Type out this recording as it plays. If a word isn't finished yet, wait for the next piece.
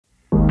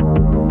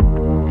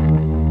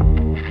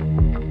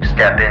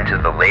step into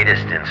the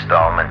latest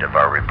installment of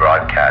our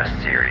rebroadcast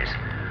series,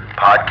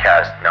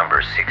 podcast number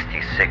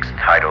 66,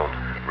 titled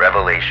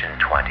Revelation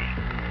 20.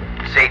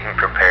 Satan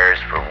Prepares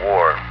for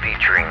War,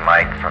 featuring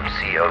Mike from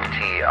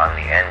COT on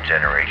the End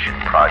Generation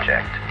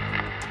Project.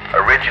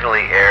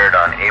 Originally aired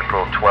on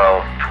April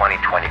 12,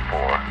 2024,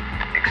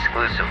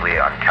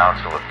 exclusively on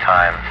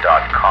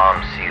councilofTime.com,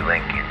 see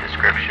link in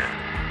description.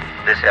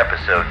 This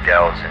episode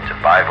delves into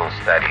Bible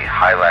study,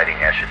 highlighting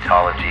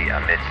eschatology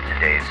amidst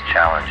today's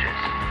challenges.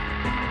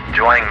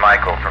 Join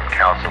Michael from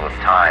Council of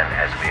Time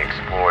as we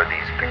explore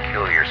these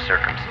peculiar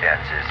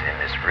circumstances in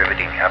this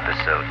riveting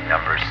episode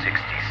number 66.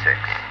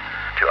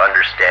 To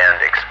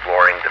understand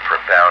exploring the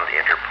profound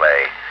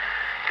interplay,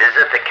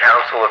 visit the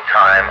Council of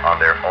Time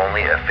on their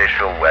only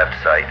official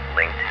website,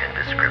 linked in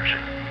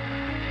description.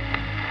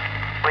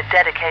 We're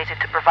dedicated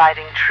to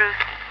providing truth,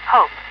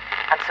 hope,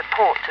 and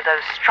support to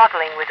those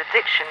struggling with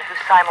addiction who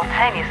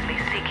simultaneously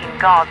seeking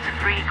God's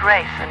free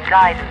grace and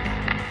guidance.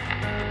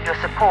 Your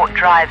support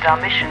drives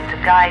our mission to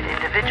guide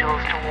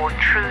individuals toward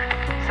truth,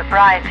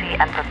 sobriety,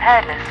 and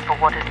preparedness for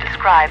what is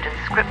described in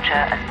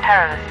Scripture as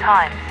perilous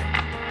times.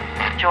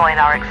 Join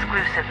our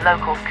exclusive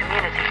locals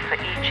community for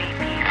EGP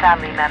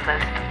family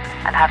members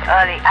and have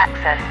early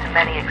access to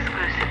many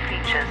exclusive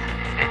features.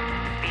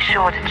 Be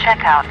sure to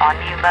check out our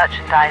new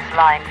merchandise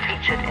line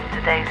featured in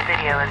today's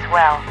video, as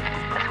well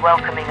as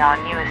welcoming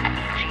our newest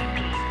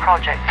EGP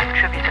project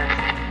contributors,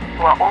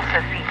 who are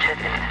also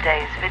featured in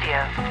today's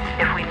video.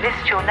 If we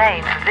missed your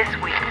name for this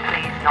week,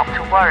 please not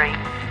to worry.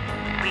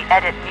 We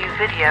edit new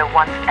video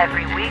once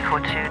every week or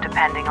two,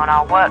 depending on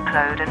our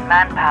workload and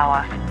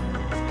manpower.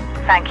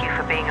 Thank you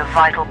for being a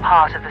vital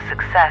part of the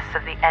success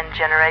of the End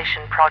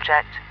Generation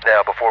Project.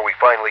 Now, before we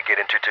finally get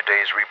into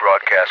today's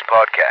rebroadcast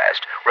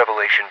podcast,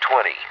 Revelation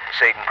 20,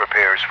 Satan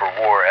Prepares for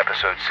War,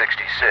 episode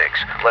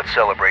 66, let's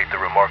celebrate the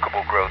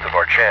remarkable growth of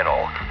our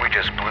channel. We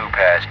just blew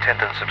past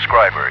 10,000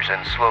 subscribers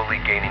and slowly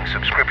gaining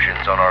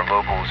subscriptions on our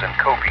locals and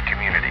Ko-fi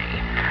community.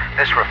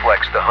 This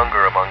reflects the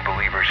hunger among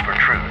believers for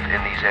truth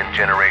in these End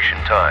Generation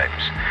times.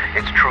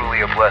 It's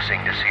truly a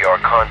blessing to see our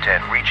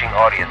content reaching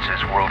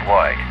audiences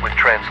worldwide, with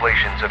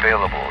translations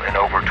available in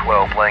over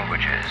 12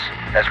 languages.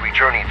 As we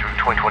journey through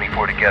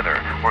 2024 together,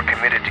 we're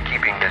committed to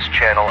keeping this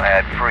channel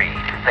ad-free,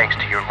 thanks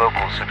to your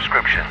local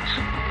subscriptions.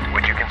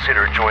 Would you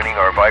consider joining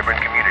our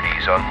vibrant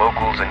communities on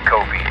Locals and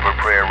Ko-fi for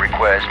prayer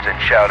requests and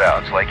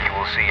shout-outs like you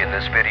will see in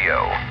this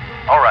video?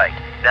 Alright,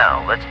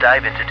 now let's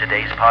dive into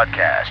today's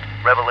podcast,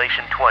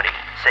 Revelation 20,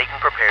 Satan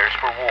Prepares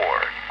for War,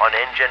 on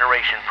End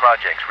Generation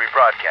Project's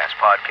rebroadcast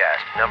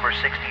podcast number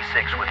 66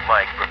 with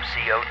Mike from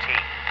COT.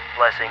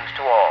 Blessings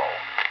to all.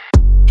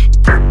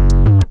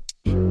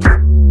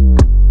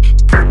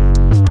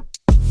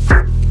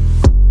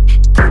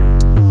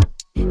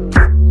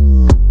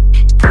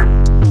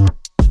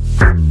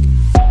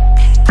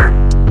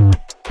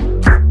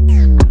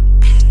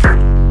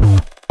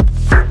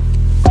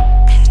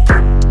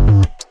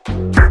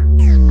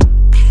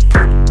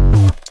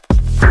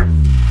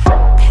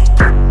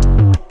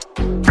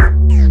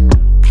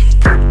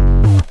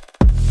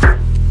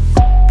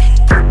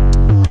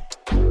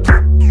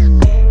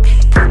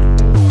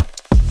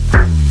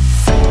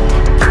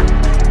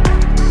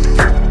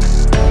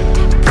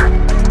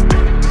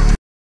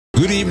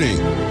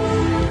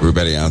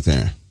 Out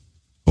there.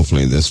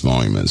 Hopefully this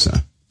volume is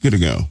good to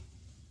go.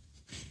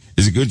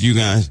 Is it good, you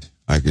guys?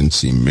 I can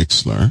see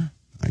Mixler.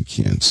 I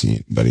can't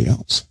see anybody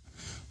else.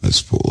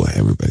 Let's pull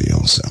everybody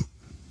else up.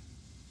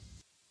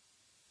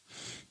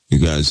 You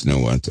guys know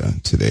what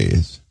today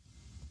is?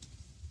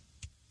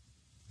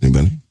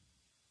 Anybody?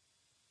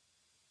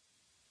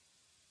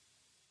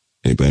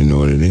 Anybody know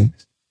what it is?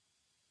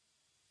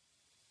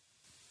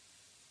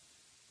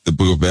 The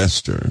Book of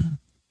Esther,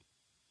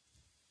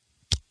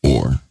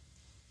 or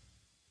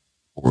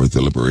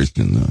the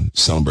liberation, the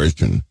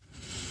celebration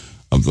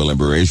of the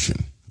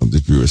liberation of the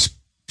Jewish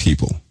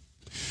people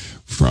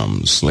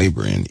from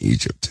slavery in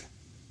Egypt.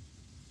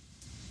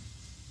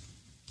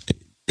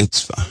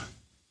 It's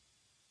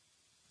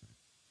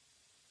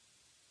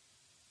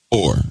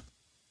or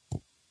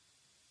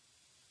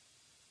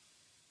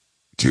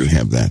do you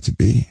have that to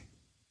be?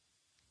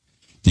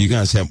 Do you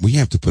guys have? We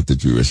have to put the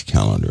Jewish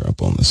calendar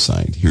up on the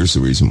site. Here's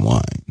the reason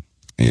why: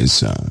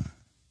 is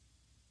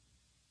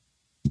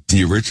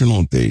the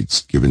original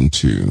dates given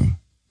to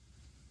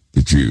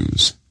the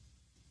Jews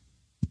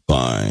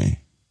by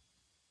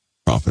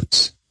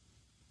prophets,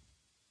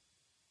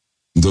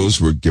 those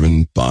were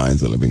given by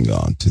the living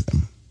God to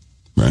them,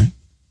 right?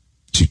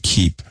 To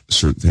keep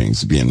certain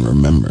things, to be in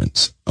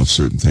remembrance of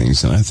certain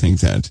things. And I think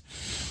that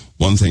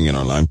one thing in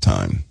our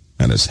lifetime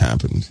that has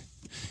happened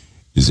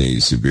is a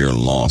severe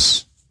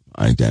loss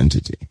of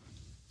identity.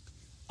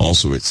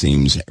 Also, it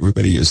seems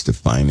everybody is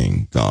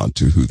defining God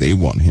to who they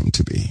want him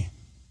to be.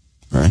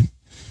 Right?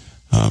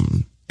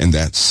 And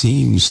that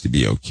seems to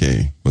be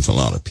okay with a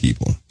lot of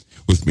people.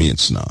 With me,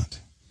 it's not.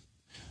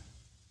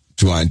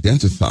 To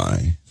identify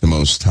the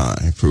Most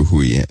High for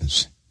who he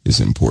is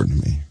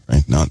important to me,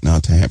 right?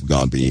 Not to have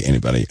God be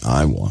anybody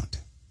I want.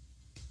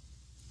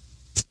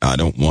 I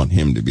don't want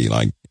him to be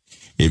like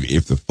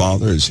If the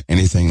Father is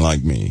anything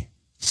like me,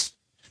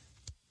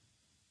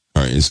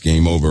 all right, it's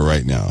game over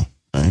right now,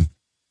 right?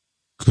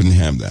 Couldn't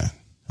have that.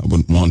 I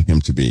wouldn't want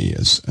him to be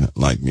as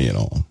like me at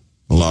all.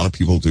 A lot of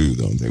people do,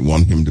 though. They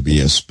want him to be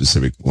a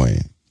specific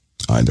way.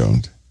 I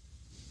don't.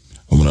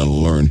 I want to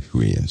learn who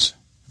he is.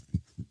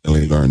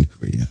 Really learn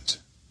who he is.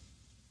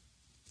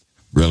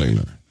 Really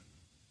learn.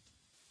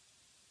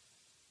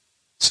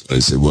 So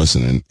it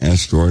wasn't an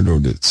asteroid, or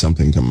did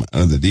something come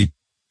out of the deep?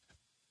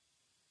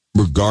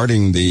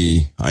 Regarding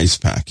the ice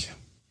pack,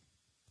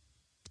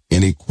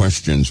 any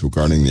questions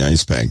regarding the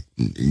ice pack,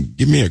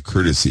 give me a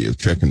courtesy of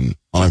checking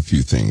on a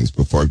few things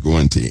before I go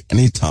into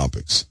any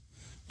topics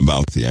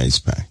about the ice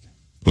pack,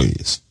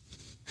 please.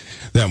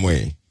 That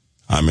way,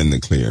 I'm in the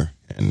clear,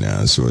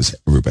 and so is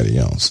everybody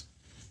else.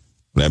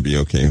 Will that be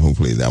okay?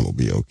 Hopefully that will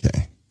be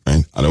okay,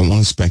 right? I don't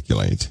want to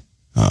speculate.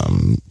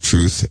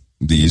 Truth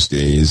these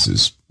days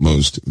is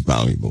most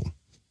valuable.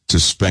 To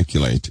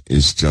speculate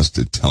is just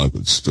to tell a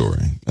good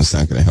story. That's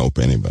not going to help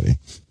anybody.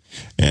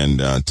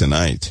 And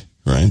tonight,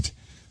 right,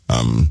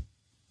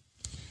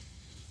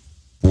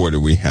 boy,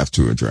 do we have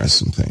to address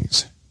some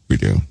things. We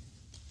do.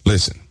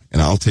 Listen,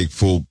 and I'll take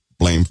full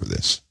blame for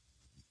this.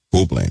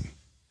 Full blame.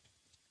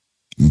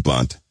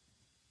 But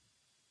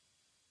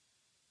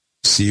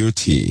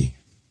COT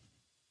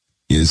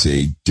is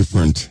a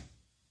different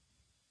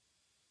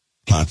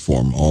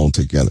platform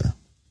altogether.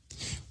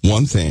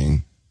 One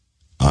thing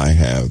I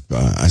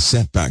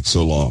sat back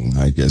so long,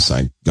 I guess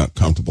I got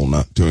comfortable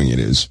not doing it,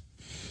 is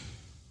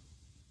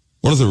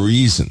one of the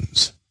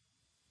reasons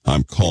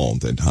I'm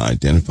called, that I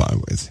identify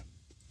with,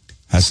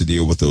 has to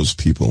deal with those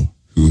people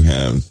who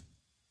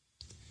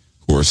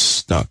are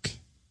stuck.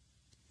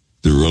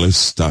 They're really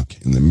stuck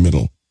in the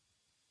middle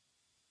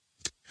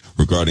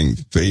regarding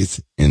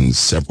faith in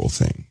several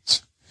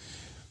things.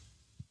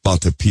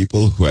 But the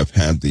people who have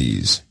had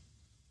these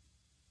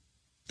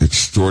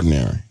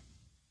extraordinary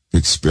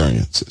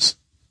experiences,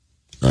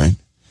 right?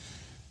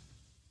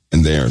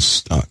 And they are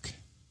stuck.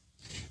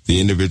 The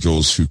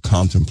individuals who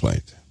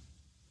contemplate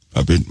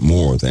a bit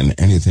more than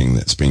anything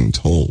that's being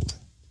told,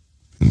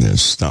 and they're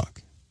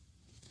stuck.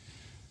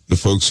 The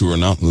folks who are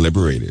not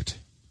liberated,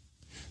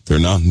 they're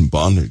not in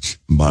bondage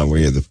by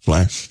way of the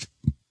flesh,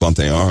 but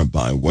they are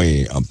by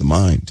way of the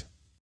mind,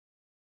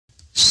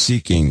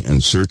 seeking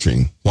and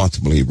searching what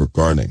to believe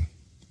regarding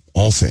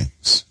all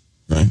things,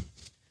 right?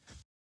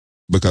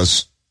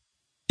 Because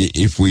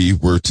if we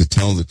were to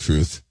tell the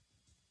truth,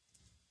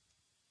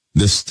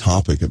 this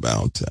topic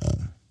about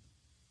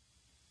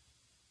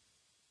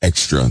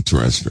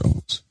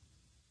extraterrestrials,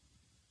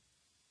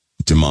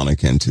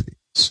 demonic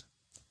entities,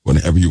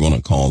 whatever you want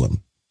to call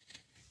them,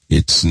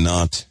 it's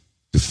not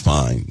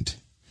defined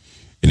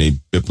in a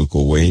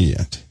biblical way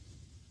yet,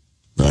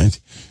 right?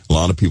 A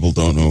lot of people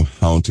don't know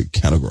how to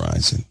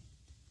categorize it.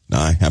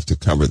 Now, I have to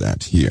cover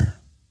that here.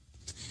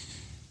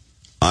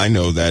 I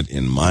know that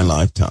in my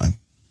lifetime,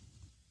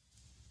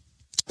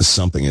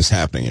 something is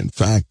happening. In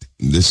fact,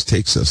 this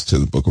takes us to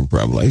the book of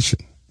Revelation.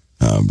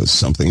 But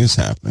something is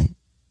happening.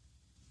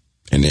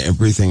 And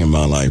everything in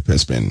my life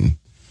has been,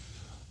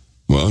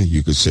 well,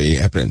 you could say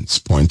evidence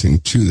pointing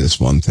to this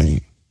one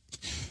thing.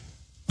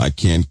 I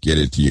can't get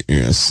it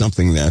to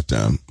something that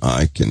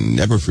I can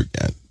never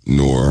forget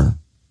nor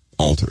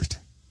alter it.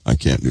 I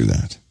can't do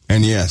that.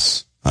 And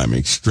yes, I'm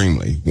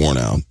extremely worn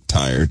out,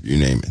 tired, you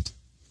name it.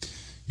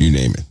 You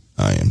name it,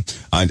 I am.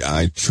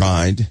 I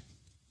tried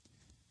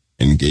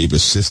and gave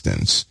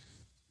assistance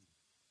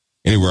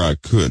anywhere I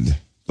could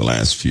the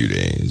last few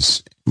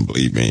days. And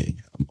believe me,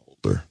 I'm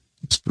older.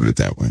 Let's put it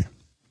that way.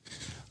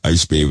 I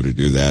used to be able to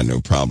do that,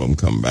 no problem.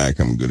 Come back,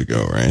 I'm good to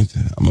go, right?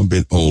 I'm a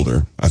bit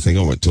older. I think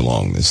I went too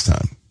long this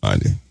time. I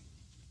did.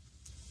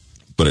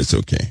 But it's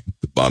okay.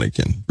 The body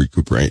can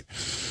recuperate.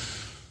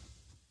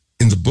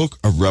 In the book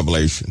of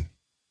Revelation,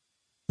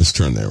 let's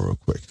turn there real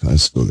quick.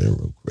 Let's go there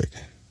real quick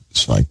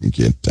so I can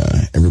get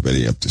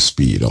everybody up to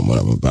speed on what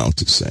I'm about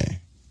to say.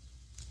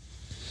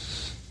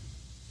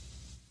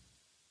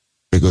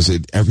 Because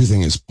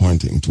everything is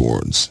pointing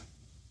towards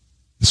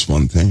this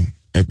one thing.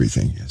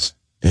 Everything is.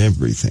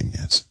 Everything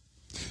is.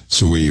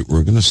 So we're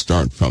going to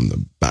start from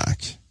the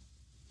back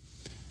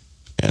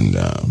and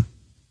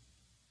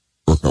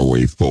work our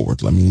way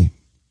forward. Let me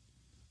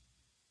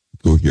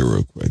go here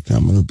real quick.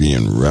 I'm going to be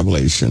in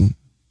Revelation.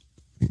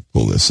 Let me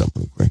pull this up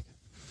real quick.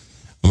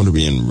 I'm going to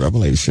be in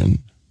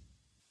Revelation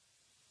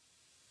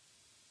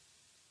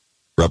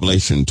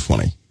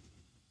 20.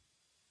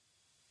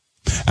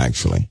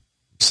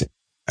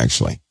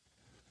 Actually,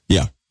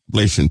 yeah,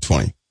 Revelation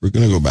 20. We're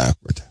going to go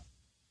backward.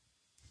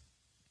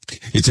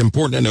 It's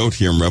important to note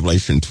here in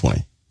Revelation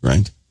 20,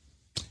 right?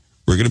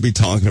 We're going to be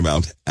talking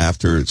about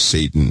after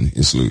Satan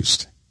is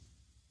loosed.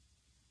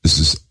 This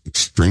is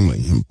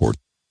extremely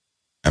important.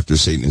 After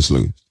Satan is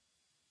loosed.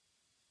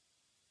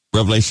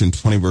 Revelation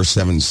 20 verse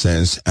 7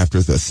 says,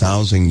 after the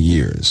 1,000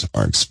 years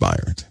are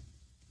expired,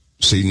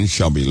 Satan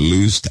shall be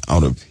loosed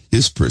out of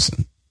his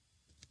prison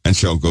and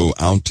shall go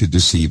out to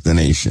deceive the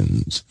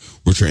nations,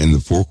 which are in the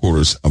four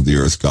quarters of the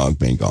earth, Gog,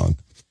 Magog,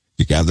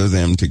 to gather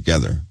them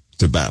together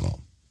to battle.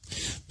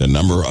 the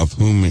number of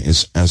whom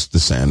is as the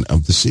sand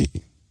of the sea.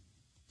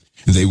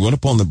 They went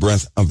upon the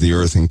breadth of the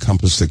earth and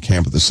compassed the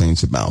camp of the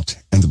saints about,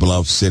 and the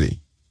beloved city.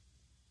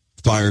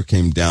 Fire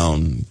came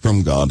down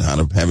from God out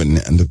of heaven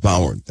and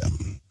devoured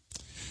them.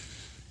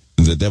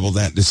 The devil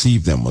that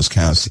deceived them was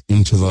cast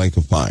into the lake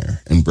of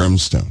fire and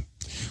brimstone,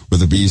 where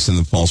the beast and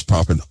the false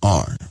prophet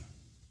are,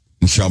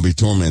 and shall be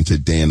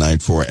tormented day and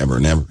night forever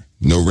and ever.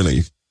 No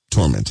relief,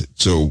 tormented.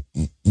 So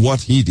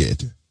what he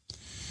did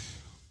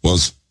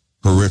was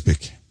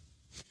horrific.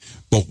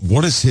 But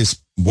what is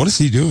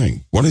he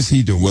doing? What is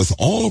he doing with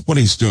all of what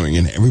he's doing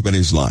in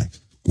everybody's life?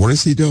 What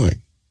is he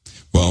doing?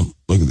 Well,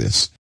 look at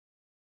this.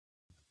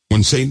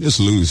 When Satan is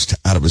loosed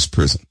out of his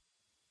prison,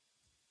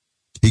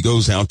 he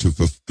goes out to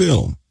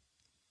fulfill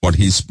what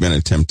he's been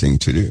attempting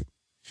to do,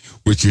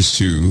 which is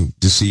to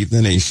deceive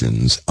the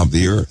nations of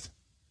the earth.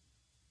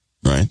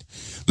 Right?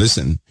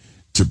 Listen,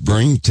 to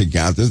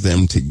gather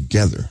them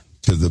together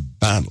to the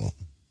battle,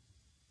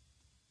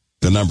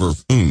 the number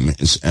of whom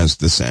is as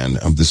the sand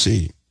of the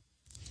sea.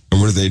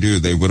 And what do?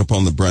 They went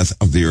upon the breadth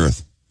of the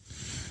earth,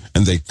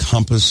 and they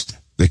compassed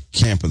the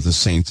camp of the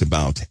saints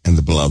about, and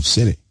the beloved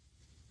city.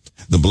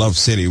 The beloved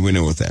city, we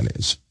know what that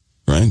is,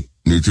 right?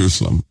 New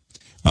Jerusalem.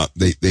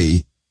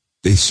 They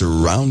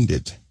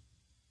surrounded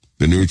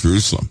the New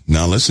Jerusalem.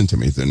 Now listen to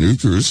me. The New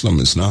Jerusalem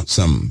is not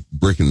some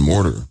brick and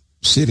mortar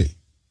city.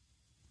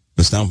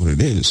 That's not what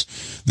it is.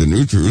 The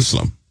New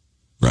Jerusalem,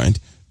 right,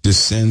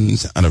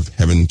 descends out of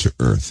heaven to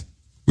earth.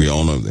 We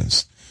all know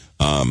this.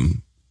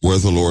 Where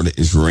the Lord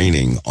is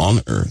reigning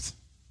on earth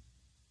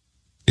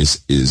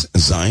is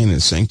Zion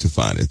is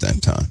sanctified at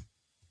that time,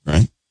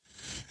 right?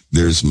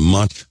 There's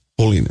much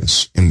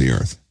holiness in the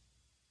earth.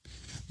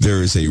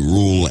 There is a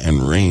rule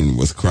and reign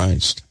with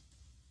Christ.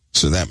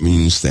 So that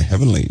means the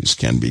heavenlies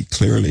can be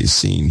clearly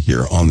seen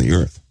here on the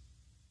earth.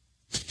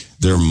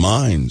 Their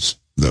minds,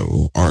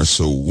 though, are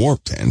so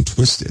warped and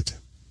twisted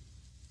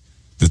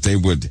that they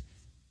would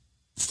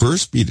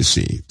first be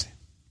deceived,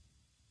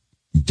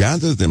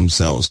 gather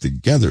themselves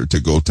together to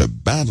go to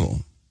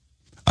battle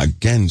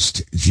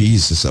against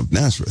Jesus of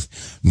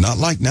Nazareth. Not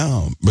like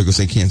now, because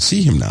they can't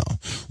see him now.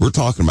 We're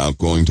talking about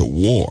going to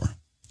war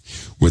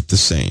with the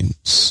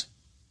saints,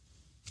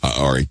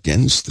 or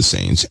against the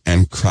saints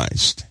and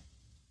Christ,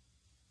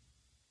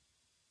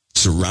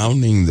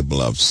 surrounding the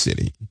beloved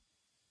city.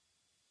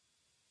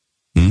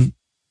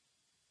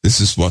 This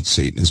is what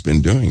Satan has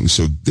been doing.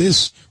 So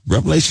this,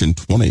 Revelation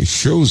 20,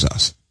 shows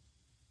us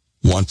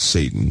what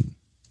Satan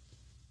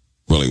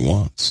really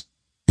wants.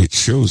 It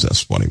shows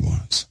us what he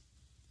wants.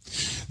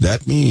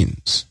 That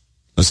means,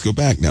 let's go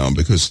back now,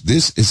 because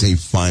this is a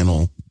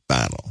final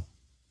battle.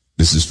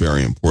 This is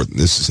very important.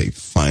 This is a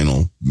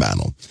final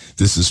battle.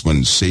 This is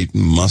when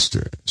Satan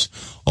musters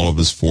all of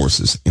his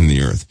forces in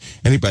the earth.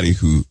 Anybody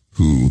who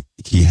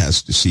he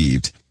has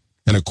deceived.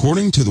 And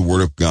according to the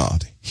word of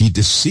God, he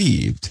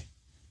deceived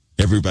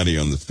everybody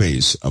on the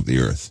face of the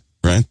earth,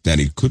 right? That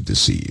he could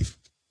deceive.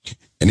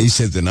 And he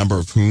said the number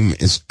of whom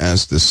is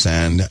as the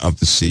sand of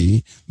the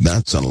sea.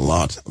 That's a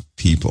lot of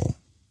people,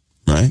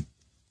 right?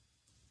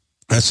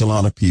 That's a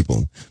lot of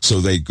people. So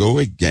they go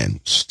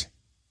against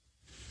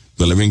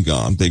the living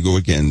God. They go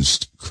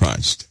against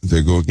Christ.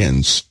 They go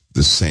against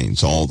the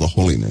saints, all the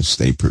holiness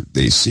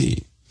they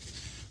see,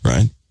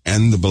 right?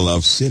 And the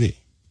beloved city.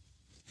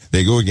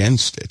 They go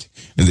against it.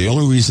 And the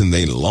only reason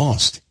they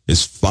lost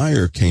is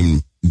fire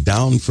came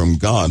down from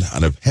God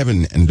out of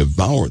heaven and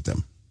devoured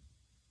them,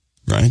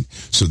 right?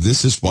 So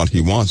this is what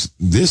he wants.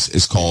 This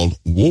is called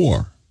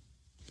war.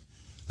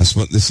 That's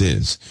what this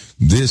is.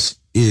 This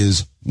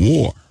is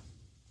war.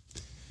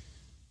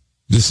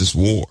 This is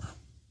war.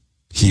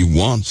 He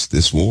wants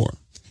this war.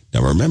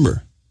 Now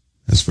remember,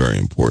 that's very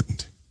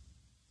important.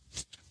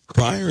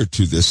 Prior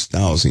to this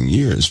 1,000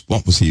 years,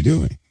 what was he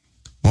doing?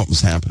 What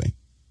was happening?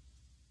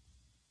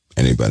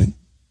 Anybody?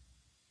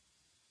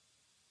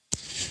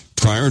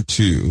 Prior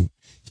to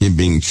him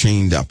being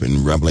chained up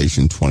in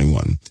Revelation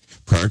 21,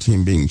 prior to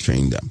him being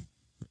chained up,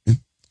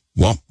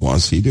 what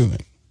was he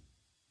doing?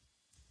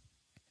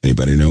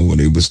 Anybody know what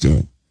he was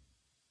doing?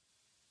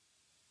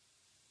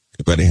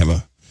 Anybody have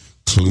a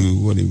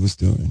clue what he was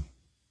doing?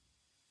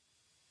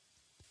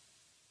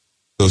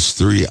 Those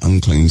 3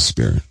 unclean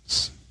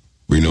spirits.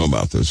 We know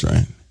about those,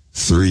 right?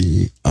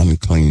 3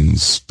 unclean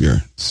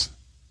spirits,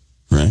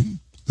 right?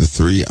 The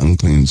 3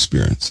 unclean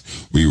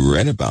spirits. We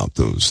read about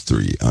those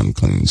 3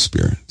 unclean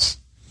spirits.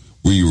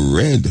 We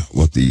read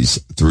what these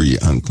 3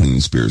 unclean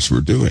spirits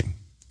were doing,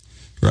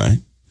 right?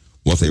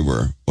 What they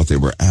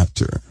were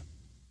after.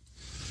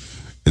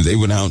 And they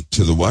went out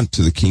to the what?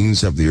 To the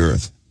kings of the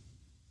earth.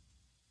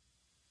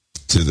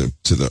 To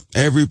the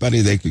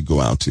everybody they could go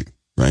out to,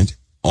 right?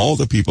 All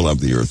the people of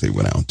the earth they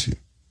went out to.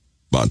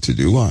 But to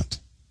do what?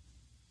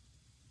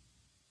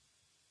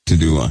 To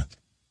do what?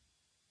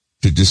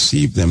 To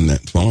deceive them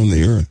that dwell on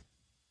the earth,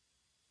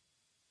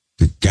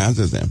 to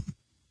gather them,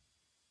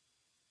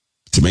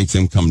 to make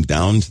them come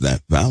down to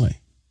that valley,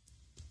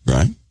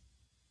 right?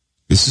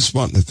 This is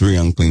what the 3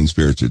 unclean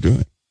spirits are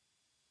doing.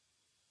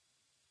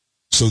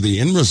 So the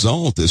end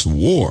result is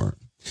war.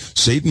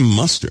 Satan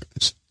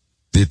musters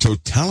the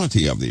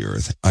totality of the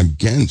earth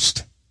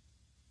against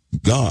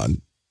God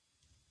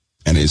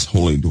and his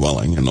holy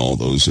dwelling and all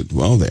those that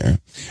dwell there.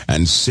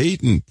 And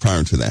Satan,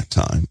 prior to that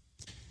time,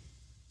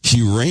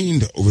 he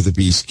reigned over the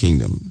beast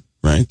kingdom,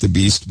 right? The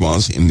beast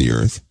was in the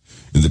earth.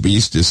 And the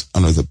beast is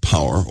under the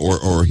power,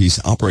 or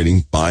he's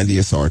operating by the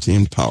authority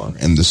and power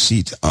and the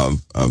seat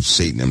of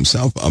Satan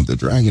himself, of the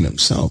dragon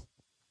himself,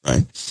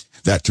 right?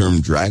 That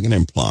term dragon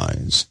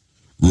implies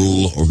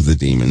rule over the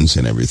demons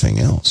and everything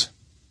else.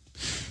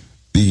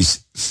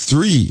 These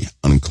three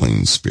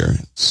unclean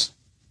spirits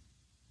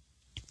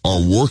are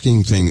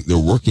they're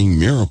working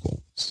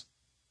miracles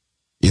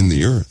in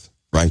the earth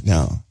right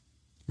now,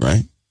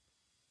 right?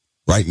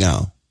 Right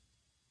now.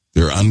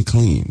 They're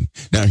unclean.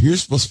 Now,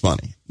 here's what's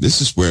funny. This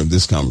is where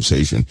this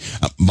conversation,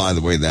 by the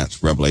way,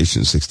 that's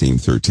Revelation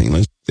 16:13.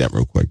 Let's do that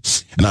real quick.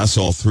 And I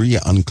saw three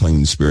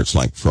unclean spirits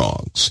like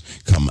frogs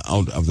come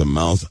out of the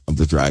mouth of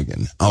the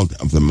dragon, out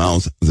of the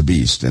mouth of the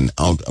beast, and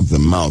out of the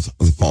mouth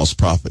of the false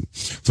prophet.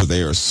 For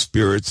they are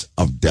spirits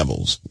of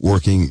devils,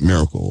 working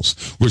miracles,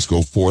 which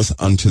go forth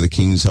unto the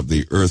kings of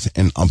the earth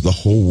and of the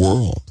whole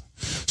world.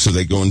 So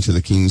they go into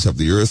the kings of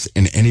the earth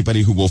and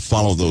anybody who will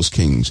follow those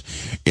kings.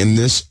 In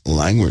this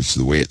language,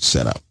 the way it's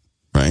set up,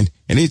 right?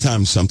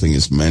 Anytime something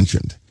is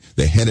mentioned,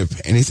 the head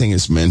of anything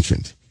is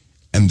mentioned,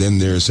 and then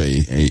there's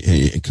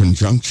a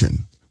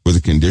conjunction with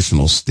a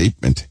conditional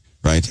statement,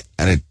 right,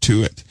 added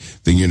to it,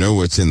 then you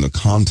know it's in the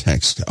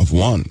context of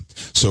one.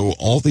 So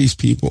all these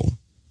people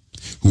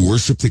who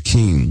worship the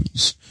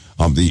kings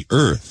of the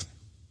earth,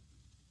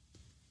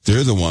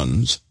 they're the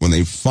ones, when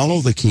they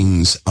follow the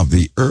kings of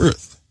the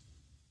earth,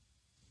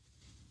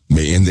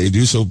 and they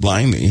do so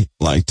blindly,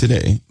 like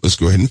today. Let's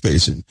go ahead and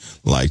face it,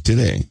 like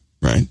today,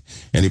 right?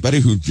 Anybody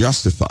who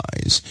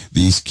justifies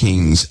these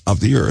kings of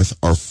the earth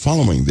are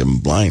following them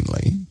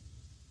blindly.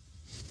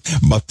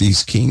 But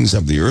these kings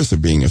of the earth are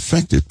being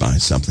affected by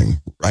something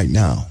right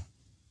now.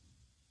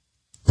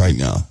 Right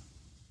now.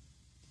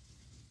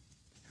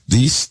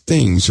 These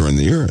things are in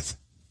the earth.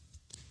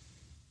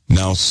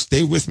 Now,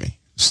 stay with me.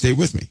 Stay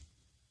with me.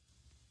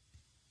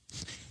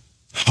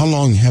 How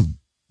long have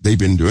they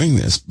been doing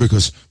this?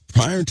 Because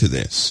prior to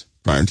this,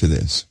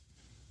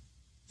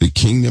 the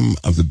kingdom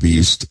of the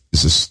beast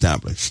is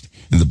established.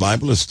 And the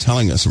Bible is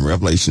telling us in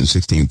Revelation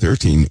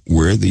 16:13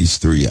 where these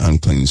three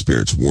unclean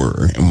spirits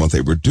were and what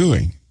they were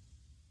doing.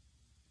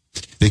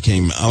 They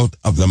came out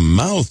of the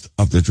mouth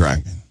of the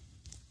dragon.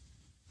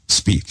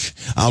 Speech.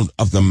 Out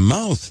of the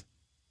mouth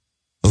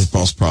of the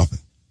false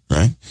prophet,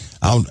 right?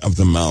 Out of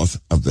the mouth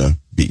of the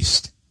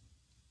beast.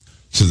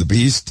 So the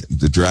beast,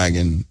 the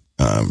dragon,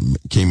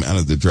 came out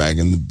of the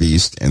dragon, the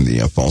beast, and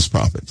the false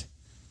prophet.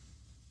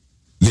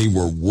 They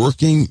were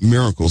working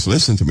miracles.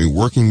 Listen to me,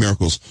 working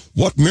miracles.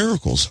 What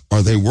miracles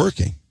are they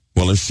working?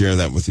 Well, let's share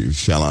that with you,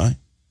 shall I?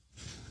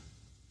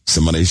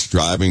 Somebody's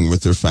driving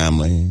with their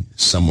family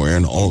somewhere,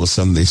 and all of a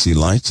sudden they see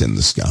lights in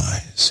the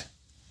skies.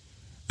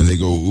 And they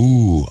go,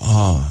 ooh,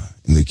 ah,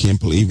 and they can't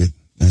believe it.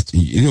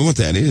 You know what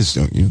that is,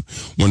 don't you?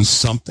 When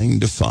something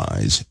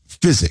defies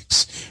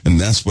physics, and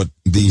that's what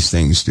these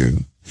things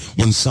do.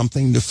 When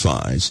something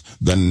defies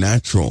the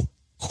natural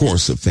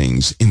course of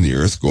things in the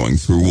earth, going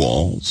through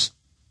walls,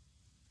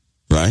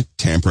 right?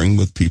 Tampering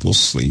with people's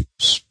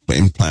sleeps,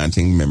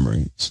 implanting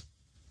memories,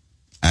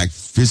 act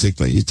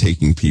physically,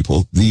 taking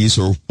people. These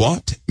are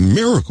what?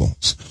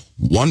 Miracles.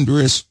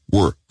 Wondrous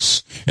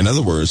works. In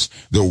other words,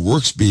 they're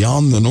works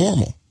beyond the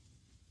normal.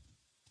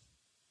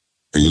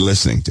 Are you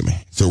listening to me?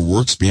 They're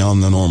works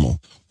beyond the normal.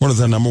 One of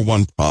the number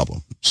one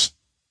problems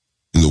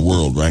in the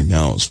world right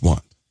now is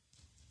what?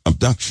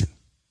 Abduction.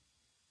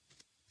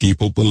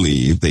 People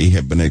believe they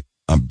have been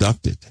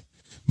abducted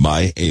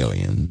by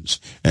aliens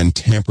and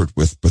tampered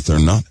with, but they're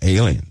not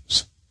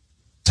aliens.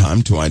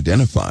 Time to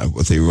identify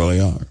what they really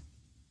are.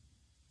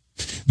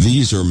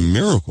 These are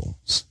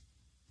miracles.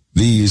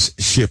 These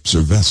ships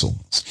are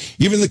vessels.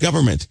 Even the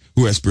government,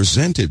 who has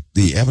presented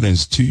the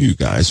evidence to you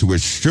guys, who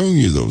has shown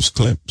you those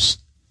clips,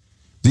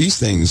 these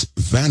things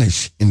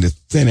vanish into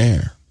thin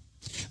air.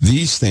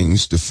 These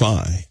things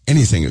defy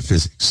anything of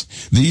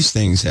physics. These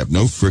things have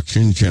no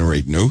friction,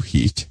 generate no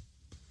heat.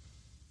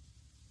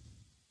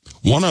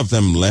 One of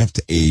them left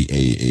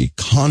a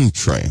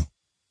contrail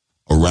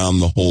around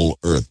the whole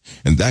earth,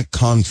 and that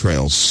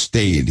contrail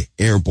stayed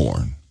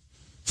airborne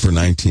for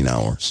 19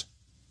 hours.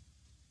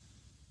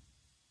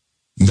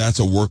 That's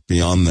a work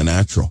beyond the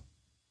natural.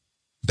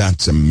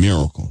 That's a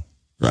miracle,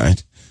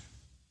 right?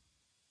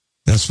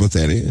 That's what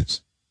that is.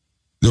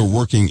 They're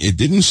working, it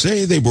didn't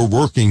say they were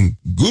working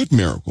good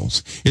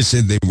miracles. It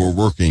said they were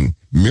working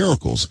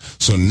miracles.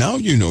 So now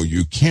you know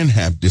you can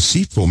have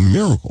deceitful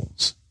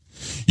miracles.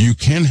 You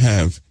can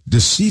have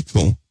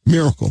deceitful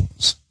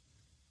miracles.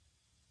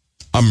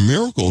 A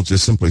miracle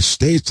just simply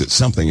states that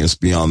something is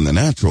beyond the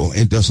natural.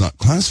 It does not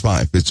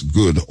classify if it's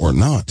good or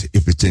not,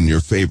 if it's in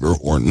your favor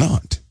or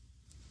not.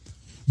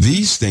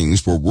 These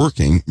things were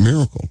working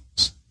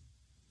miracles.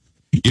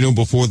 You know,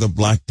 before the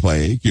Black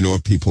Plague, you know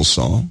what people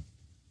saw?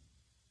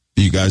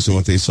 You guys know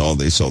what they saw?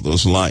 They saw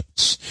those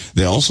lights.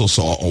 They also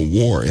saw a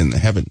war in the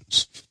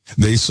heavens.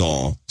 They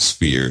saw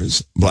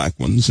spheres, black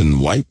ones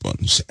and white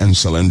ones, and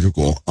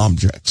cylindrical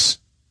objects,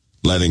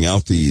 letting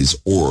out these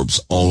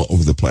orbs all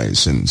over the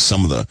place, and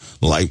some of the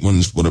light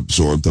ones would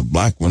absorb the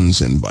black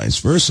ones and vice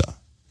versa.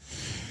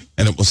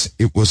 And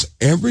it was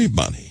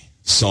everybody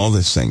saw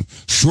this thing.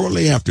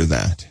 Shortly after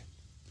that,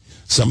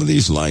 some of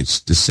these lights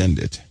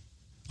descended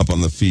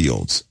upon the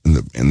fields and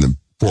the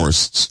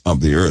forests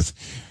of the earth,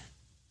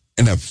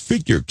 and a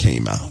figure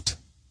came out.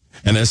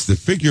 And as the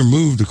figure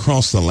moved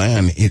across the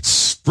land, it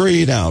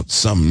sprayed out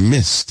some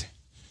mist.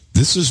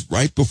 This is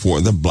right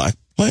before the Black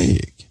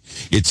Plague.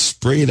 It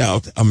sprayed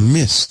out a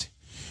mist.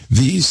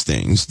 These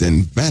things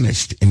then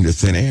vanished into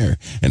thin air,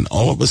 and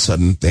all of a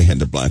sudden they had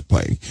the Black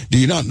Plague. Do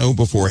you not know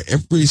before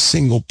every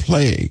single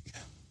plague,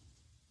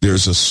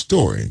 there's a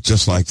story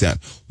just like that?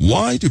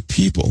 Why do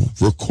people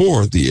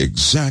record the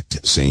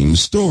exact same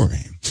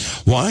story?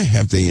 Why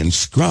have they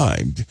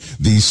inscribed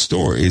these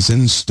stories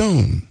in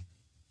stone?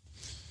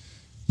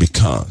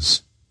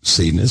 Because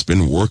Satan has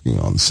been working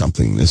on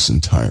something this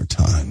entire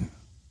time.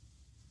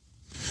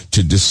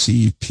 To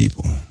deceive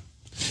people,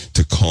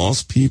 to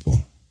cause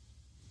people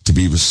to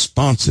be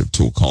responsive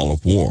to a call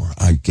of war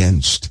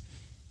against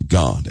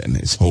God and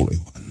his holy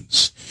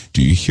ones.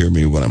 Do you hear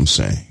me what I'm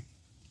saying?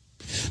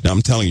 Now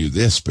I'm telling you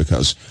this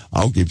because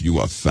I'll give you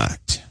a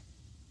fact.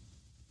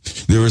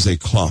 There is a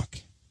clock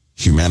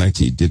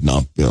humanity did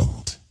not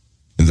build,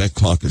 and that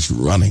clock is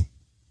running.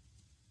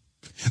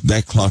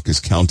 That clock is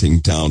counting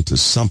down to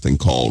something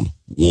called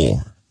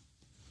war.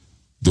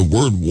 The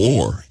word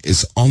war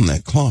is on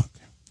that clock,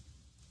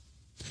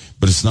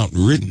 but it's not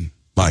written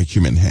by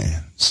human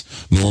hands,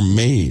 nor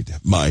made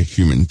by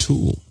human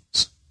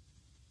tools.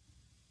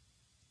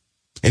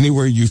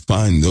 Anywhere you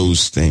find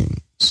those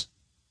things,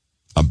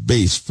 a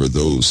base for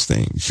those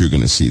things, you're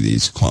going to see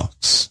these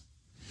clocks.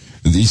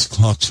 And these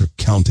clocks are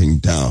counting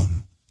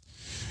down,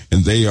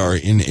 and they are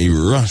in a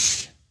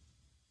rush,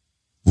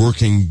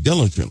 working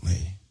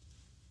diligently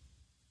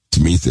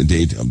to meet the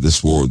date of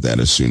this war that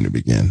is soon to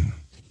begin.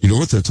 You know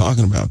what they're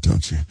talking about,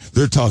 don't you?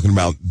 They're talking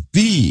about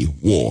the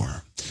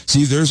war.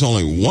 See, there's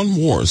only one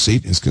war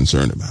Satan is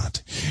concerned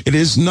about. It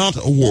is not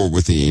a war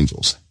with the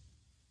angels.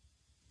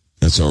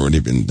 That's already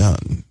been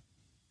done.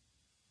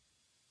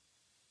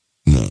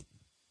 No.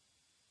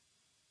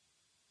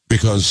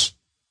 Because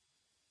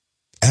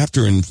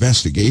after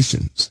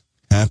investigations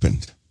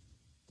happened,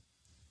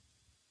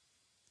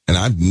 and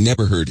I've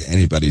never heard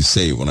anybody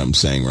say what I'm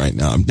saying right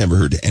now. I've never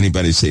heard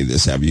anybody say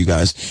this. Have you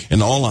guys?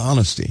 In all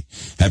honesty,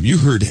 have you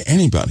heard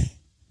anybody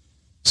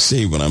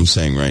say what I'm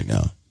saying right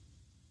now?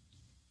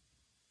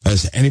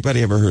 Has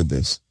anybody ever heard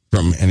this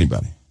from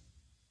anybody?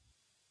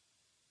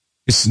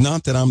 It's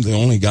not that I'm the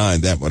only guy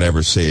that would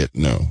ever say it.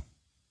 No.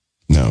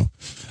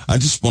 I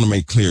just want to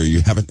make clear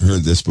you haven't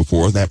heard this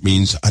before. That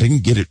means I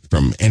didn't get it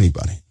from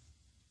anybody.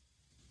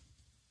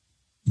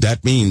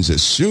 That means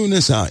as soon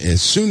as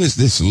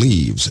this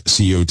leaves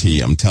COT,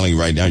 I'm telling you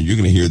right now, you're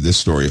going to hear this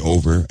story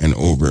over and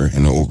over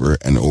and over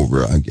and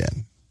over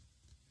again.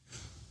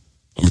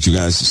 I want you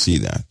guys to see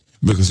that,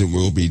 because it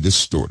will be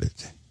distorted.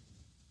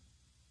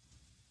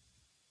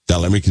 Now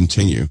let me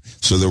continue.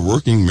 So they're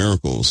working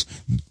miracles,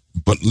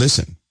 but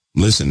listen,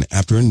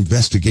 after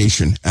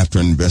investigation,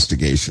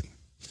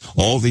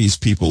 all these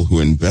people who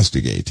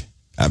investigate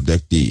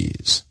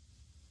abductees,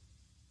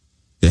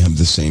 they have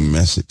the same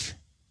message.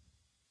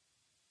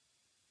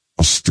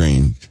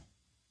 Strange.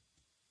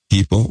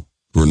 People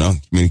who are not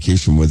in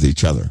communication with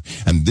each other.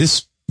 And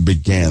this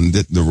began,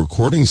 the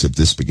recordings of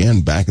this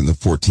began back in the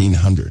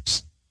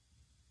 1400s.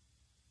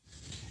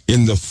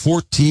 In the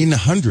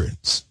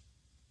 1400s,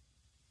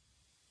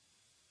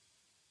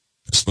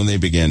 that's when they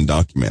began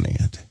documenting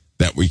it,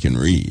 that we can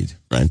read,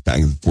 right,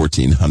 back in the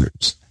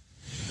 1400s.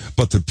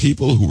 But the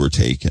people who were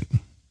taken,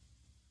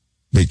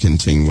 they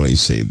continually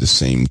say the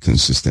same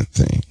consistent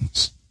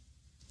things.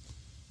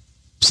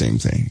 Same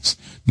things.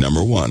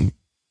 Number one,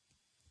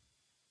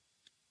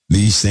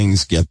 these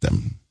things get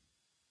them.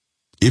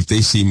 If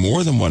they see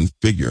more than one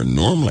figure,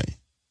 normally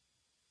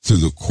through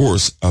the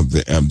course of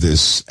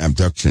this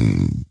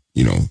abduction,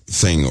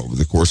 thing over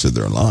the course of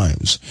their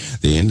lives,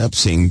 they end up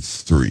seeing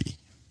three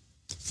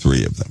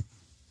of them.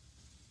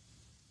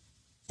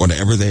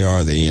 Whatever they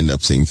are, they end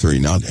up seeing three.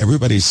 Not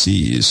everybody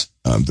sees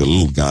the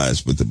little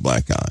guys with the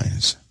black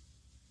eyes.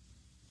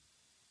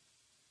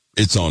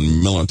 It's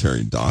on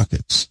military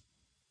dockets.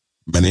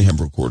 Many have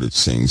recorded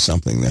seeing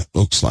something that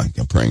looks like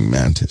a praying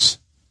mantis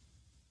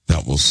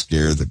that will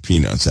scare the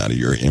peanuts out of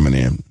your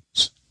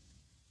M&Ms.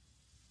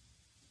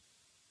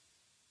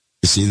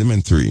 You see them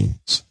in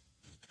threes,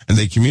 and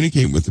they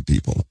communicate with the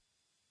people.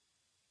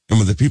 And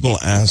when the people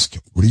ask,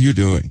 what are you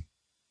doing?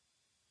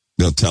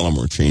 They'll tell them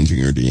we're changing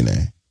your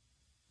DNA.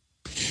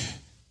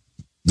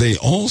 They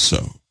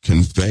also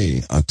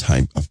convey a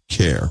type of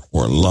care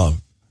or love.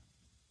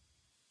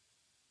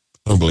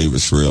 I don't believe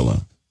it's real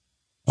love.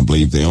 I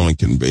believe they only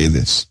convey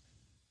this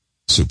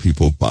so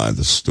people buy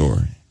the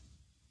story.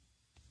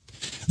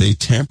 They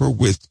tamper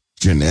with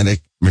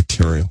genetic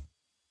material.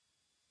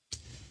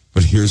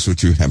 But here's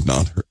what you have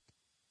not heard.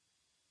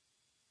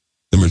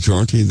 The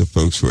majority of the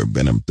folks who have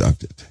been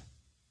abducted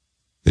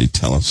They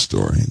tell a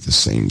story, the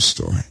same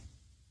story.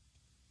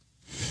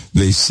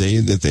 They say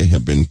that they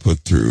have been put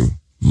through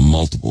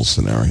multiple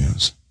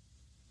scenarios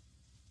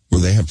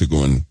where they have to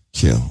go and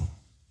kill.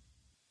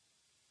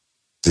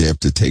 They have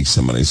to take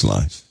somebody's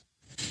life.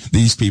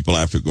 These people,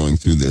 after going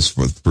through this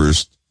for the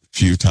first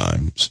few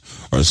times,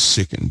 are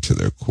sickened to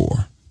their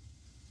core.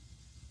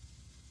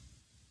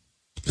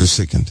 They're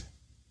sickened.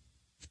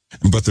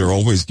 But they're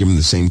always given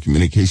the same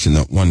communication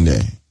that one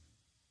day,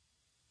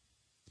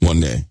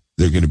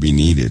 they're going to be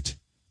needed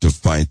to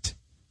fight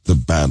the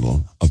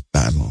battle of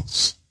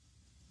battles.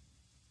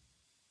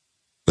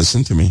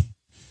 Listen to me.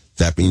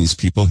 That means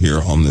people here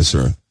on this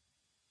earth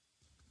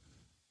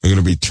are going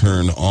to be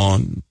turned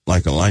on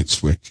like a light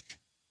switch.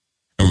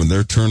 And when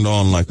they're turned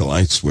on like a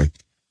light switch,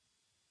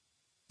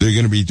 they're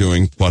going to be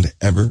doing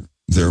whatever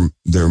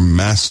their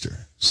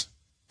masters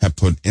have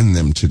put in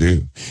them to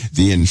do.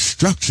 The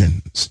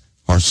instructions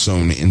are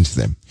sewn into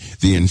them.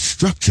 The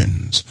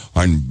instructions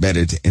are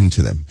embedded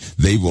into them.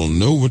 They will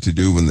know what to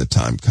do when the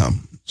time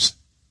comes.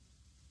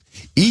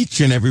 Each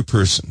and every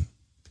person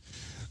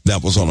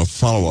that was on a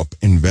follow-up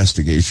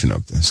investigation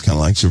of this, kind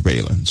of like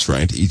surveillance,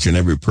 right? Each and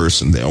every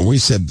person, they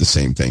always said the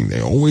same thing.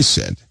 They always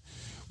said,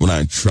 when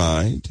I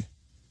tried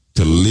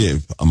to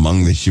live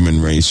among the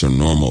human race or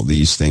normal,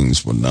 these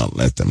things would not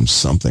let them.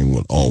 Something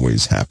would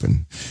always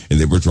happen. And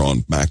they were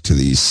drawn back to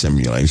these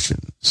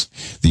simulations,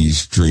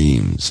 these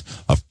dreams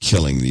of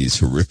killing these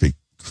horrific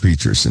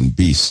creatures and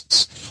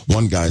beasts.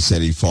 One guy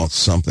said he fought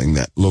something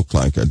that looked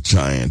like a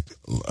giant,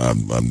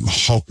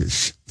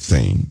 hawkish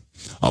thing,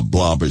 a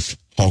blobbish,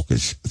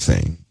 hawkish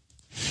thing.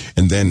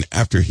 And then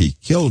after he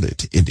killed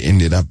it, it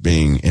ended up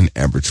being an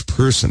average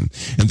person.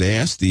 And they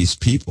asked these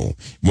people,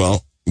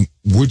 well,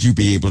 would you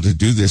be able to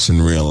do this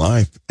in real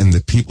life? And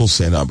the people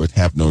said, I would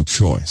have no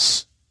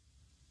choice.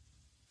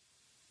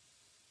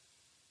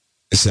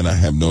 I said, I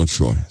have no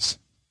choice.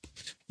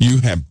 You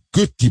have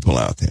good people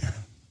out there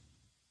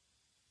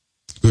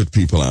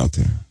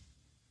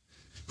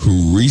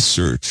who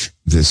research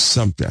this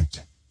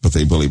subject, but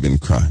they believe in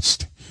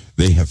Christ.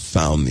 They have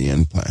found the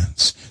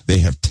implants. They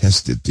have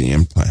tested the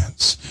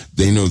implants.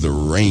 They know the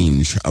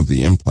range of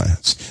the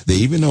implants. They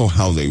even know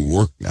how they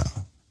work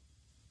now.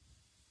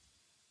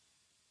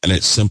 And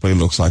it simply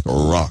looks like a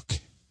rock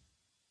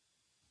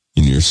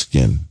in your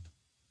skin.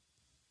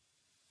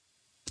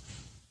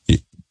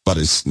 But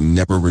it's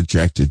never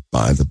rejected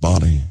by the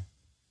body.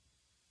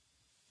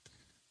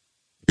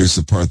 Here's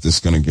the part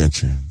that's going to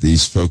get you.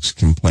 These folks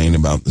complain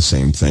about the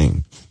same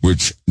thing,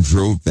 which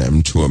drove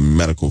them to a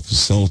medical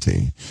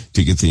facility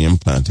to get the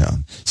implant out.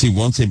 See,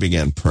 once they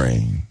began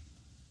praying,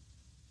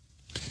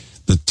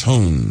 the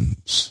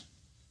tones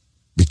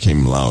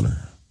became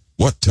louder.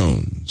 What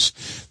tones?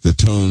 The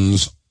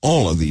tones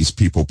all of these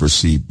people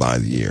perceive by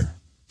the ear.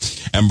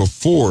 And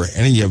before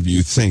any of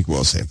you think,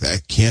 well, say,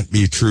 that can't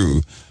be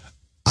true,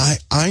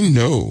 I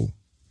know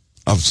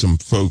of some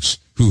folks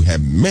who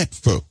have met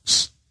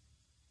folks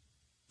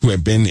who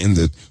had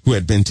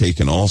been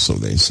taken also,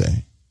 they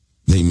say.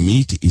 They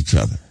meet each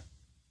other.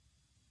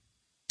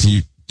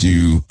 Do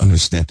you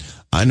understand?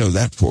 I know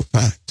that for a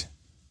fact.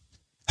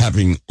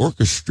 Having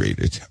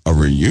orchestrated a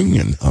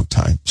reunion of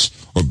types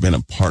or been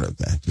a part of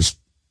that, just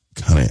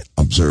kind of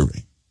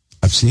observing.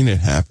 I've seen it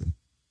happen.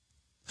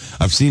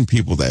 I've seen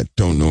people that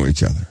don't know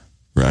each other,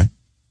 right?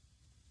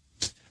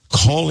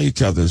 Call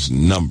each other's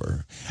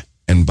number,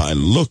 and by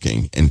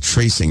looking and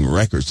tracing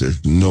records,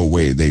 there's no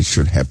way they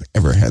should have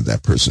ever had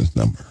that person's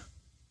number.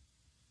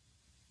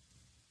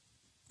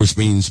 Which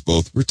means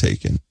both were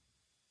taken.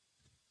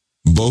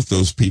 Both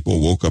those people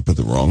woke up at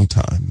the wrong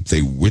time.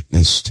 They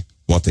witnessed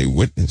what they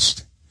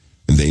witnessed,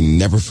 and they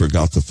never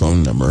forgot the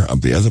phone number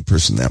of the other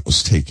person that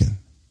was taken.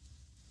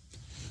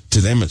 To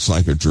them, it's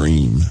like a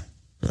dream,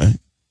 right?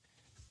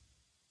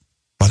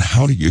 But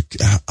how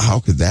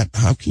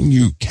can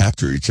you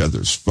capture each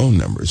other's phone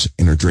numbers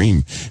in a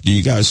dream? Do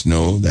you guys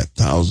know that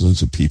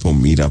thousands of people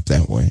meet up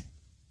that way?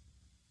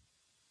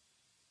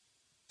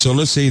 So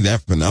let's say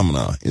that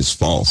phenomena is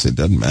false. It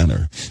doesn't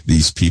matter.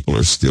 These people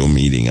are still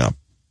meeting up.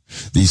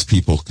 These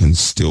people can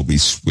still be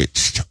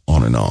switched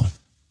on and off.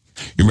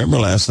 You remember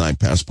last night,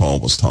 Pastor Paul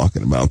was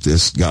talking about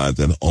this guy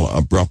that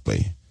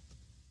abruptly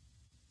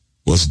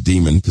was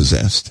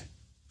demon-possessed.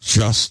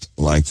 Just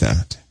like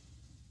that.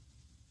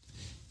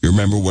 You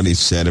remember what he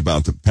said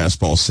about Pastor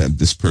Paul said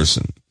this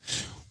person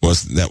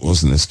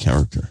wasn't his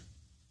character.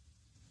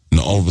 And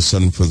all of a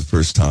sudden, for the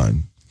first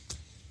time,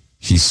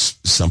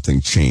 something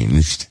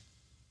changed,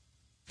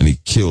 and he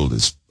killed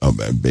his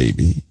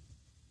baby,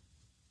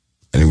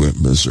 and he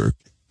went berserk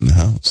in the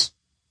house.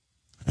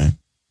 Right?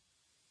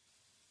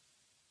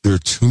 There are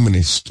too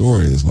many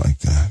stories like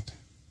that.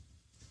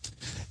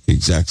 The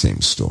exact same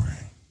story.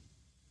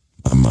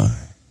 My mind.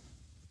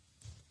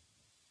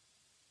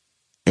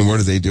 And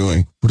what are they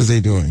doing? What are they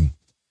doing?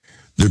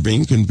 They're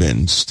being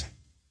convinced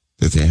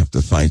that they have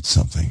to fight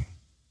something.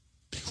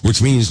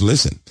 Which means,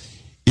 listen,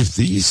 if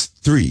these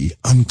three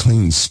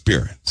unclean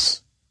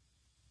spirits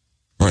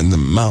are in the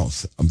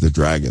mouth of the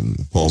dragon,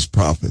 the false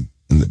prophet,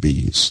 and the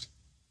beast,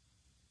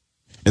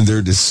 and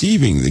they're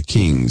deceiving the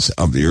kings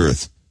of the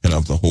earth and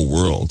of the whole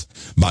world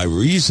by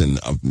reason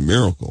of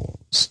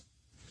miracles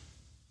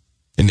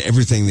and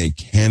everything they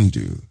can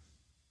do.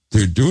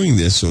 They're doing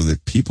this so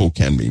that people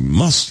can be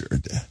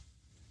mustered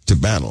to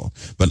battle.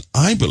 But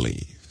I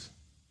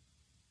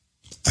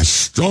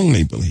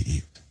strongly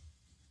believe,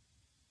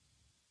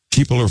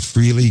 people are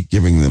freely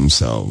giving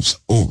themselves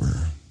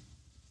over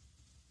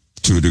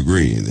to a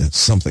degree that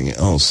something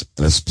else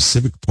at a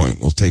specific point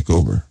will take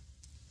over.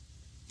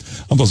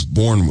 I was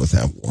born with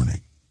that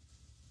warning.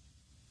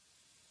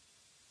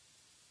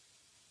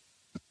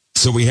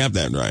 So we have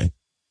that, right?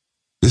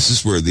 This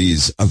is where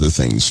these other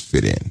things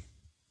fit in.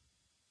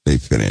 They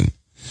fit in.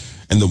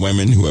 And the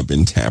women who have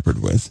been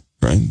tampered with,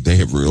 right, they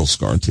have real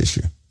scar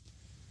tissue.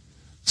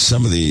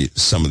 Some of the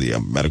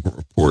medical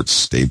reports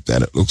state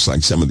that it looks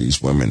like some of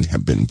these women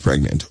have been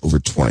pregnant over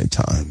 20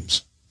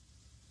 times.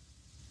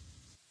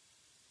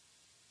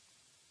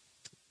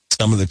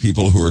 Some of the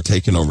people who are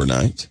taken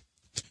overnight,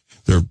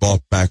 they're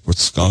brought back with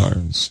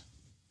scars.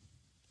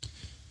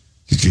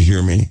 Did you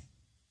hear me?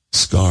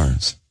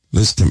 Scars.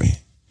 Listen to me.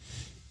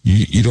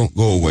 You don't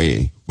go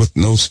away with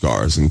no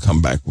scars and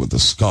come back with a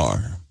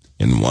scar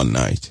in one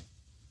night.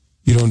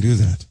 You don't do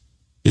that.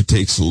 It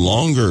takes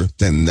longer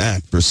than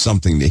that for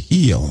something to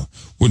heal,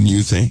 wouldn't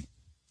you think?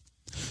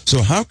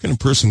 So how can a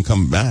person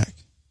come back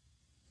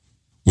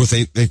with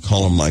they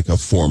call them like a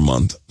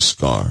 4-month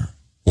scar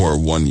or a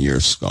 1-year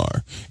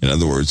scar? In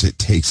other words, it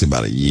takes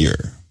about a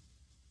year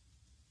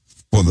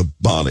for the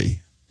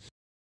body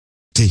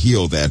to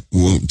heal that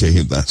wound, to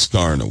heal that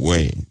scar in a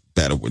way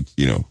that it would,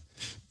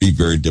 be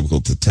very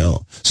difficult to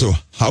tell. So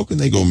how can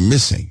they go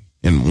missing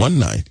in one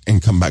night and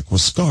come back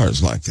with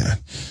scars like that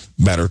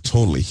are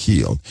totally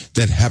healed,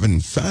 that have in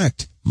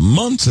fact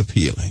months of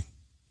healing,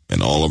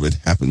 and all of it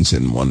happens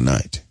in one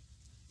night?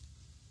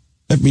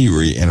 Let me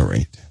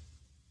reiterate.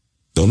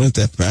 Don't let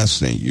that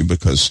fascinate you,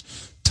 because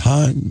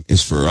time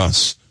is for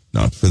us,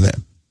 not for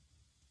them.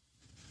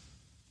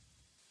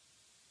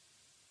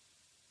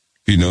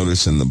 If you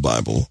notice in the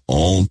Bible,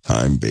 all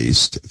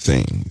time-based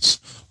things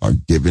are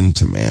given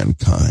to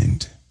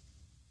mankind.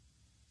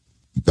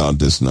 God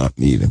does not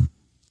need him.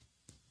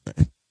 Right?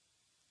 He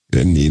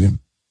doesn't need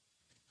him.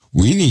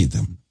 We need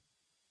them.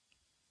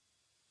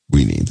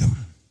 We need them.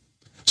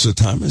 So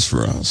time is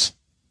for us.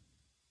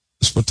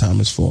 That's what time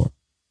is for.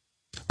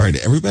 All right,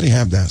 everybody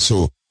have that.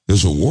 So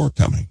there's a war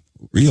coming,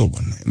 a real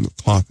one, and the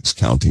clock is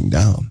counting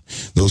down.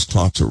 Those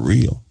clocks are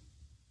real.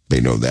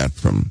 They know that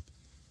from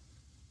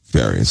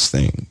various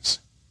things.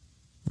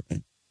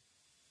 Right?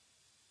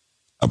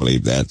 I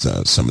believe that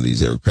some of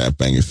these aircraft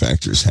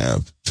manufacturers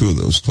have 2 of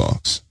those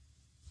clocks.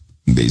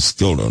 They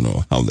still don't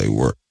know how they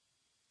work,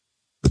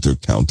 but they're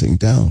counting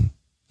down.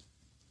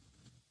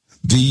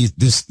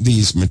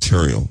 These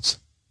materials,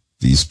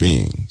 these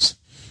beings,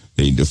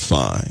 they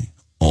defy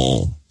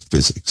all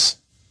physics.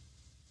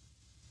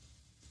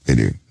 They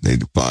do. They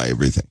defy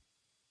everything.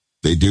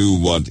 They do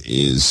what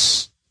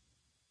is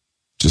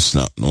just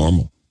not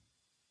normal.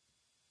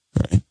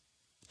 Right?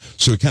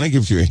 So it kind of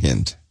gives you a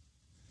hint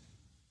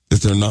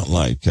that they're not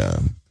like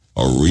a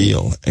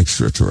real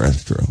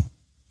extraterrestrial.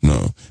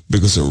 No,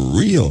 because a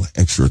real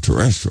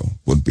extraterrestrial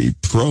would be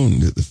prone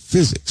to the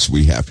physics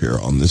we have here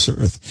on this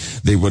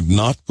earth. They would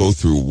not go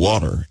through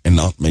water and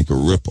not make a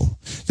ripple.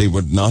 They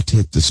would not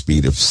hit the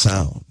speed of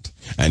sound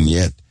and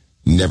yet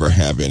never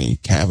have any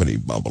cavity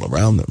bubble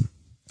around them.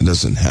 It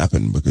doesn't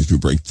happen because you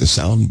break the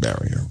sound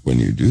barrier when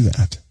you do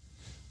that.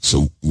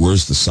 So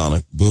where's the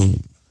sonic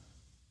boom?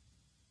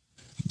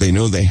 They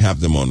know they have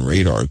them on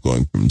radar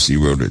going from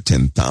 0 to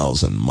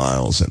 10,000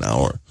 miles an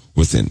hour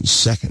within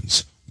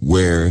seconds.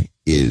 Where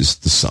is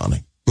the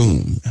sonic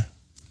boom?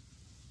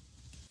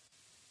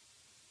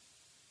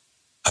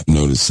 I've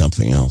noticed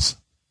something else.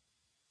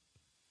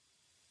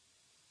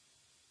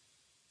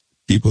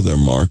 People they're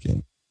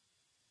marking.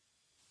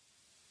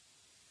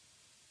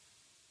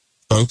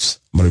 Folks,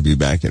 I'm going to be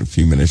back in a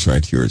few minutes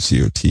right here at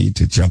COT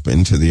to jump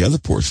into the other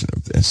portion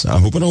of this. I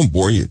hope I don't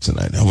bore you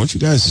tonight. I want you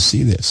guys to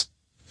see this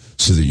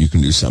so that you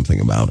can do something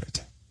about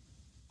it.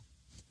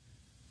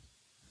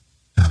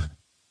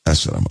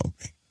 That's what I'm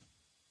hoping.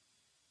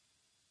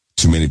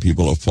 Too many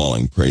people are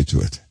falling prey to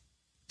it.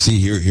 See,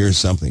 here's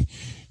something.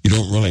 You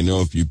don't really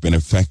know if you've been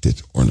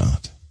affected or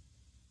not.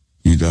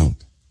 You don't.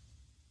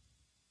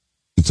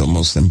 It's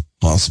almost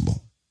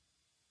impossible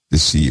to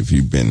see if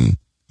you've been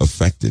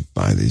affected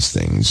by these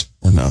things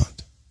or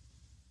not.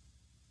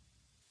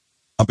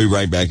 I'll be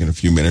right back in a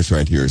few minutes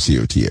right here at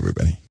COT,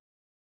 everybody.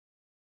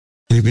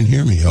 Can you even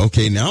hear me?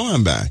 Okay, now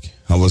I'm back.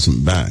 I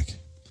wasn't back.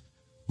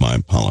 My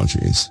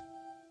apologies.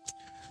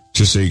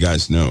 Just so you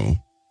guys know,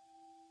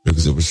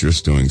 because it was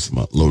just doing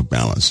some load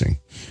balancing.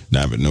 And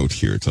I have a note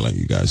here to let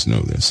you guys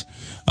know this.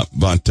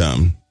 But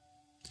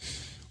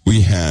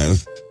we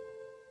have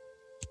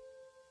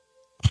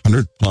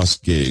 100 plus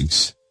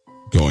gigs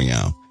going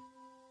out,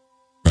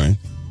 right?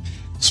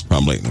 It's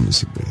probably, let me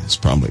see, it's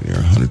probably near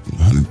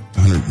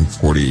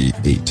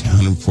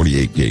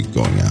 148 gig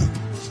going out.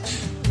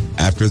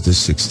 After the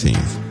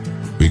 16th,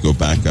 we go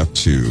back up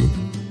to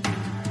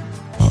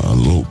a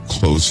little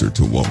closer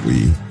to what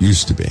we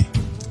used to be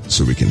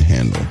so we can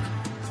handle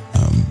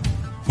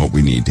what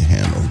we need to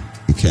handle.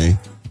 Okay,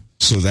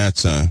 so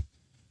that's gonna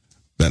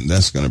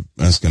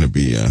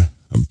be a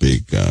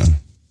big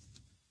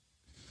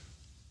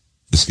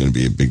it's gonna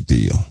be a big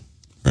deal,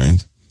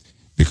 right?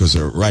 Because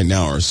right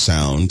now our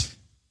sound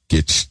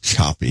gets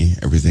choppy,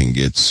 everything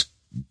gets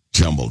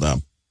jumbled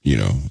up,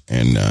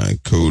 and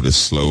code is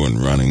slow and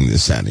running,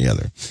 this, that, and the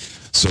other.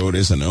 So it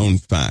is a known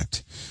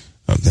fact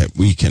that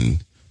we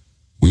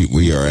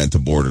are at the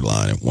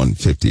borderline at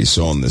 150.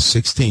 So on the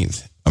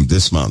 16th of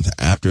this month,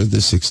 after the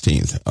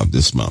 16th of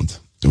this month,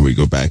 we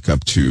go back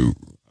up to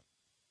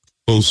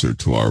closer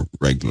to our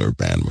regular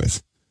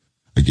bandwidth.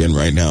 Again,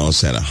 right now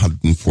it's at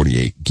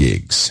 148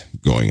 gigs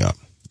going up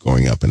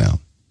and out,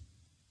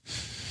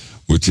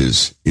 which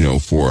is,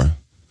 for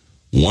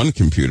one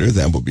computer,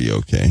 that will be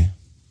okay,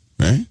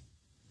 right?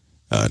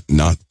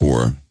 Not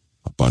for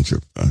a bunch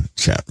of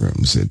chat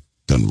rooms. It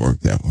doesn't work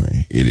that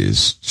way. It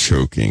is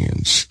choking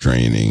and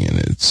straining, and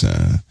it's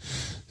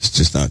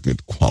just not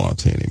good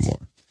quality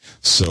anymore.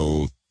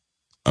 So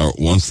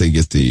once they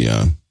get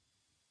the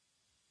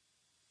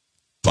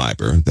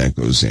fiber, that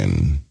goes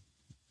in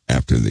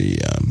after the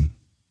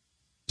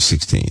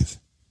 16th.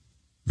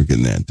 We're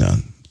getting that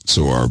done.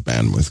 So our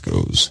bandwidth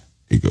goes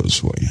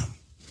way up.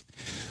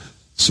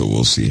 So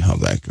we'll see how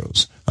that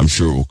goes. I'm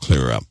sure we'll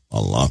clear up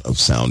a lot of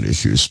sound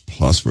issues.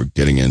 Plus, we're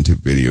getting into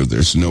video.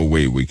 There's no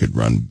way we could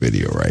run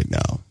video right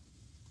now.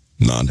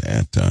 Not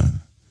at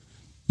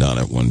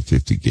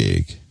 150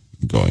 gig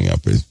going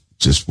up. It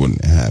just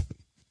wouldn't happen.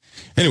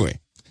 Anyway,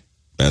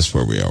 that's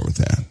where we are with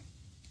that.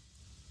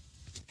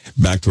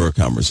 Back to our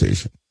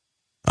conversation.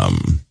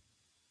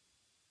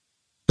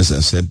 As I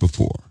said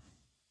before,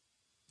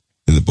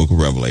 in the book of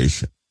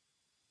Revelation,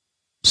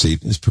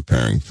 Satan is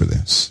preparing for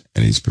this,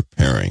 and he's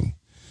preparing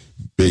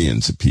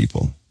billions of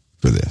people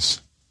for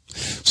this.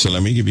 So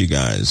let me give you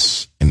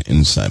guys an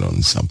insight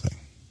on something.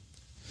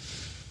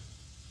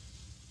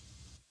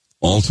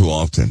 All too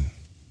often,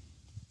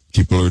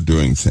 people are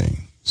doing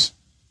things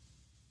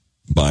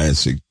by a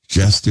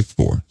suggestive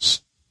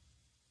force,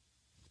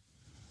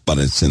 but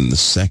it's in the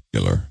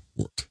secular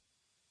world.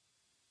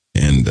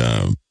 And,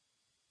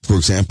 for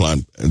example,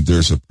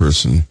 there's a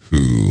person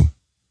who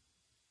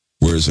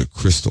wears a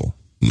crystal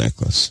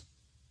necklace.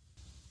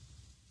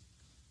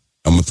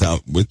 And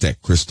with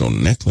that crystal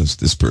necklace,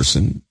 this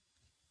person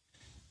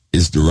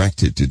is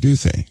directed to do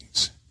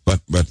things.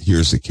 But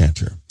here's the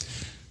catcher.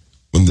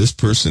 When this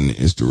person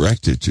is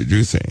directed to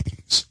do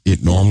things,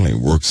 it normally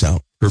works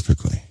out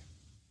perfectly,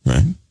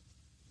 right?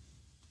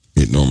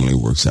 It normally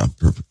works out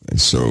perfectly.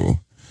 So,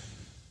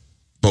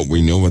 but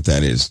we know what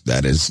that is.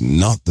 That is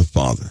not the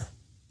Father.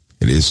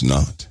 It is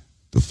not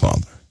the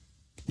Father.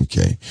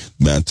 Okay,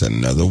 that's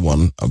another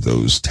one of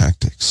those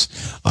tactics.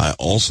 I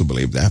also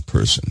believe that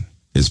person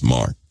is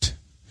marked.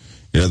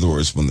 In other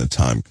words, when the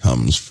time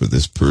comes for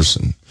this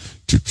person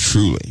to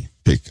truly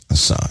pick a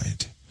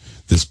side,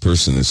 this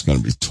person is going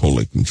to be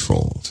totally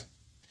controlled.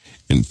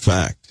 In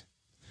fact,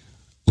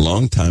 a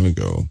long time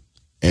ago,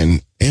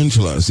 and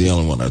Angela is the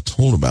only one I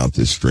told about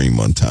this dream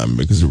one time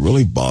because it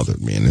really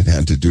bothered me, and it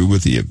had to do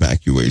with the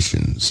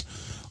evacuations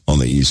on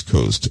the East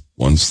Coast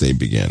once they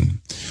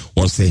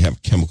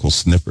have chemical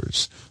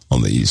sniffers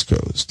on the East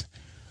Coast.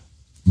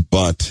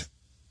 But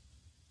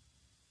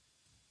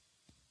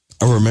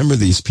I remember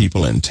these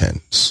people in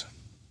tents,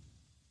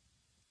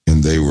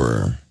 and they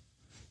were,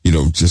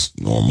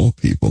 just normal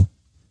people.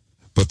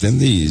 But then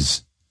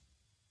these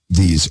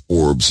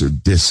orbs or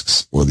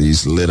discs or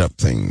these lit up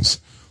things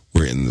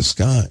were in the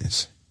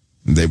skies.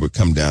 And they would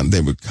come down,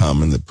 they would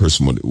come, and the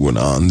person went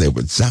on, they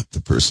would zap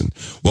the person.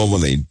 Well,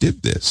 when they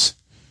did this,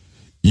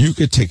 you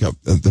could take up,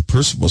 the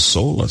person was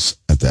soulless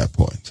at that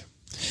point.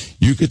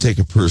 You could take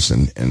a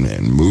person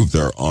and move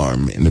their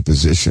arm in a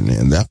position,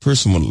 and that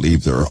person would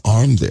leave their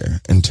arm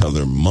there until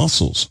their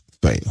muscles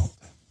failed.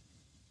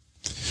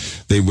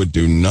 They would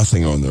do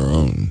nothing on their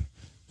own,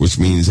 which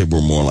means they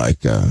were more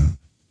like, they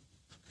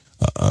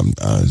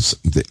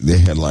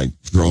had like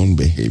drone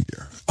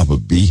behavior of a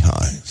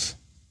beehive.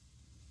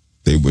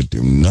 They would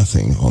do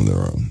nothing on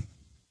their own.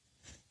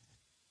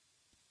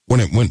 When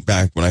it went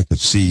back, when I could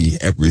see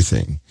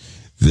everything,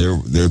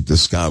 the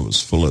sky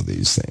was full of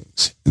these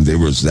things. And they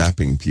were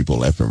zapping people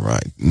left and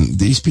right. And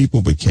these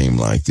people became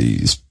like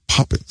these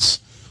puppets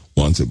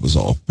once it was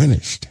all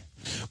finished.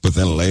 But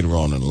then later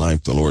on in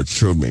life, the Lord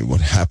showed me what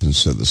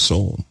happens to the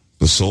soul.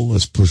 The soul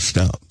is pushed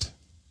out.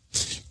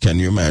 Can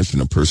you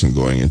imagine a person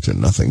going into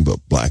nothing but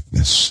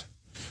blackness,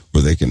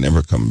 where they can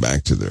never come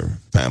back to their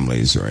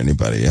families or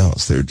anybody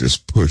else? They're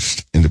just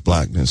pushed into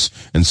blackness,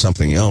 and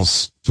something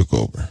else took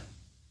over.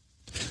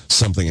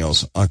 Something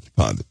else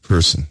occupied the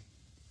person.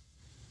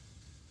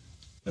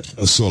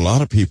 So a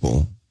lot of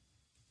people,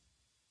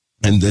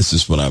 and this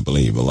is what I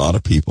believe, a lot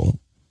of people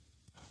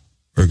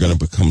are going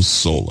to become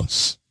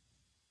soulless,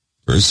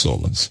 very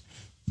soulless.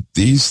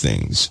 These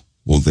things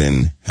will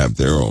then have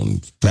their own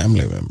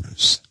family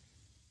members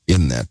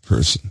in that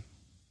person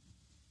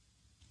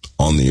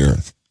on the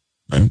earth,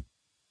 right?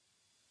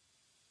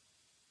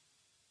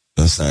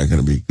 That's not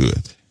going to be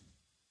good.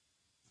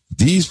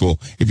 These will,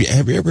 have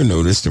you ever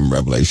noticed in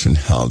Revelation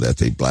how that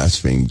they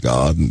blasphemed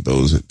God and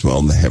those that dwell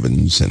in the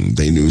heavens, and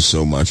they knew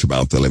so much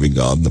about the living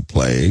God and the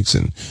plagues,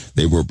 and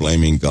they were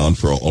blaming God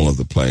for all of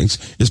the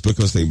plagues? It's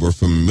because they were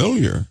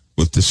familiar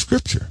with the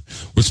scripture,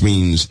 which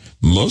means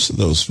most of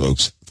those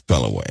folks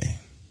fell away.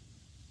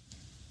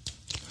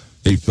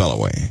 They fell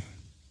away.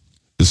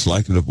 It's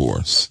like a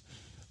divorce.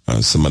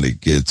 Somebody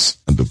gets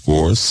a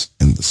divorce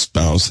and the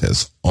spouse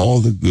has all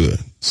the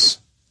goods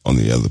on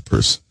the other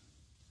person.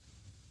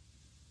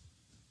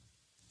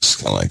 It's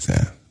kind of like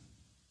that.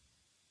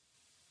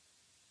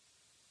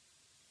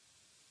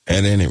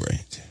 At any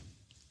rate,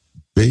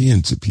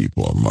 billions of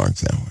people are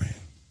marked that way.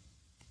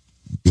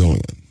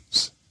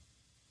 Billions.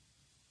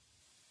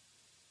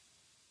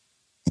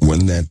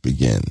 When that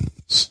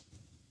begins,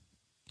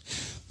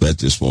 that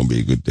just won't be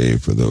a good day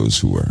for those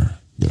who are,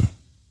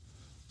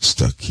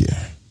 stuck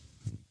here.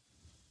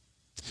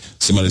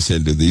 Somebody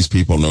said, do these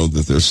people know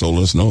that their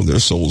soul is? No, their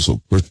souls are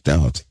pushed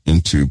out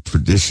into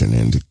perdition,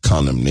 into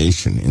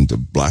condemnation, into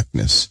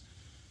blackness.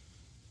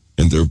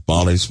 And their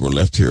bodies were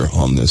left here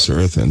on this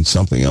earth, and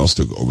something else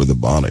took over the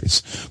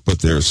bodies. But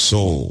their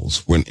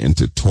souls went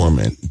into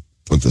torment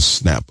with the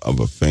snap of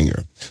a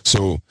finger.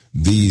 So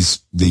these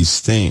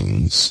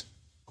things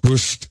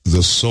pushed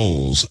the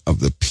souls of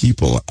the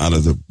people out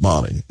of their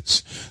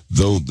bodies,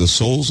 though the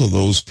souls of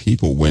those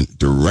people went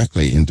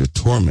directly into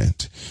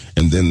torment,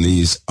 and then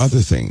these other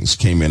things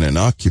came in and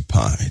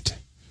occupied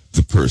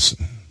the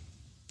person.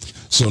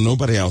 So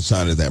nobody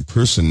outside of that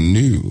person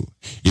knew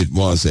it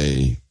was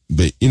say,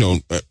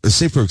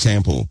 for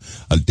example,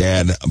 a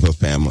dad of a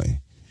family.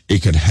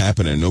 It could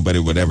happen and nobody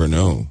would ever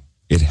know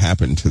it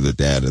happened to the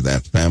dad of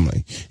that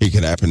family. It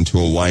could happen to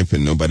a wife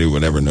and nobody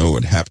would ever know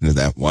it happened to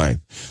that wife.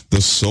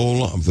 The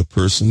soul of the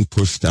person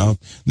pushed out,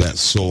 that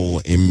soul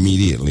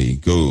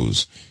immediately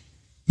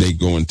they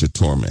go into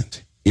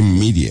torment.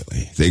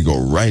 Immediately. They go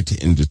right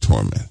into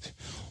torment.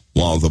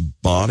 While the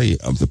body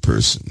of the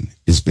person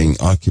is being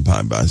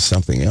occupied by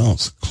something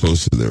else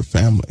close to their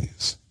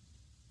families.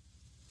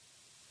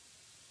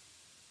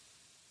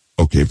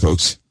 Okay,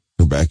 folks,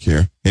 we're back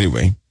here.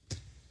 Anyway,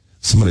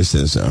 somebody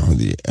says, are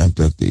the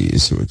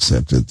abductees who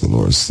accepted the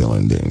Lord still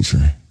in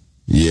danger?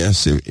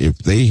 Yes, if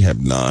they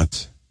have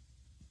not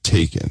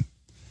taken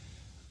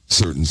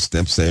certain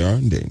steps, they are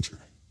in danger.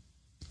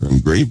 They're in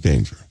grave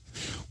danger,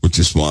 which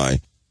is why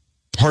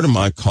part of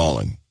my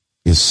calling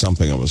is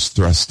something I was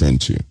thrust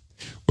into,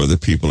 whether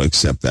people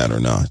accept that or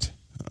not.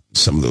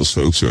 Some of those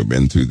folks who have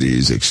been through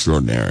these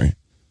extraordinary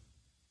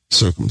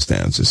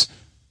circumstances,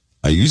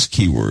 I use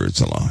keywords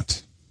a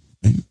lot.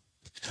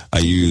 I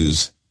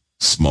use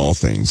small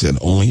things that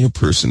only a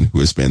person who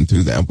has been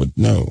through that would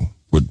know,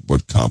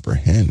 would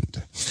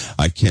comprehend.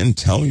 I can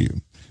tell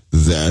you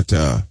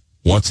that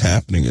what's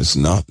happening is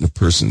not in a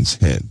person's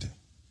head.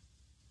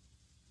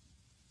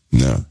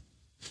 No.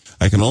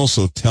 I can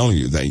also tell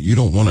you that you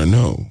don't want to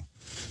know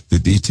the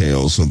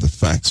details or the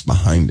facts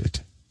behind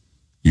it.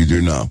 You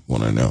do not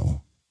want to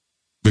know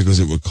because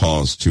it would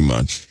cause too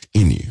much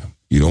in you.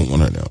 You don't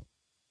want to know.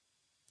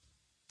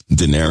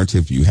 The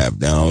narrative you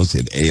have now is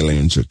that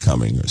aliens are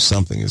coming or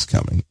something is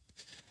coming,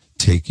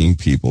 taking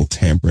people,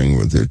 tampering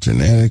with their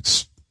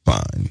genetics,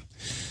 fine.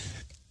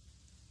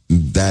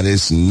 That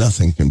is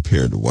nothing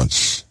compared to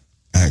what's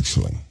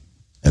actually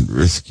at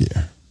risk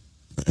here.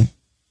 Right?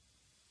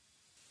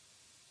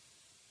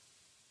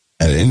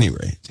 At any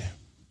rate,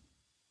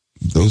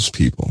 those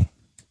people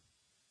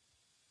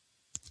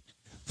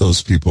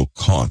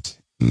caught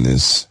in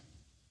this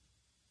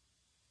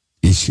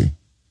issue,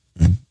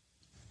 right?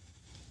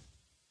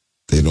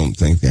 They don't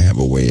think they have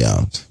a way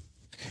out.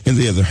 And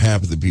the other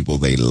half of the people,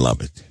 they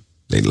love it.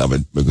 They love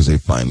it because they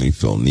finally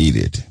feel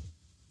needed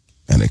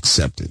and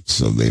accepted.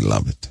 So they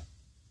love it.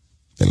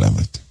 They love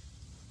it.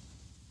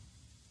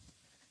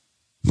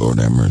 Lord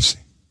have mercy.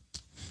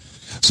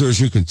 So as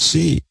you can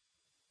see,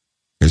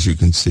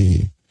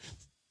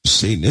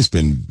 Satan has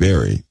been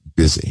very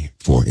busy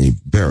for a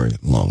very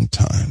long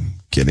time,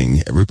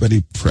 getting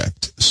everybody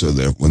prepped so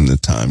that when the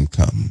time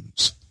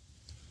comes,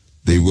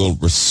 they will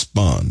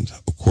respond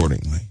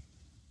accordingly.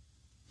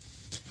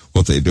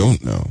 What they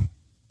don't know,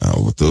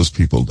 what those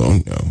people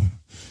don't know,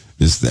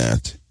 is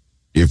that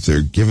if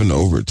they're given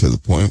over to the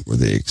point where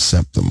they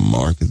accept the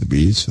mark of the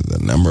beast or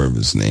the number of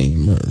his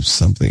name or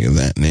something of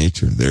that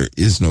nature, there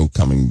is no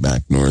coming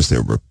back, nor is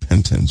there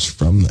repentance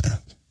from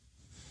that.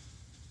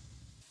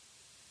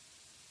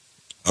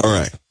 All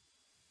right.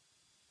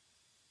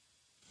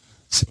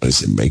 Somebody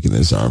said making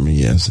his army.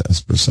 Yes,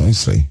 that's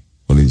precisely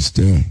what he's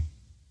doing.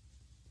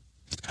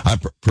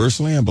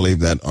 Personally, I believe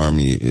that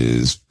army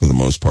is, for the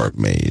most part,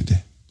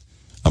 made.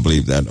 I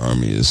believe that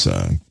army is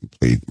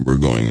complete. We're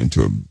going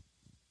into a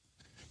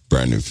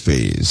brand new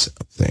phase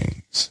of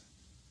things.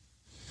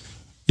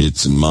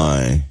 It's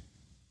my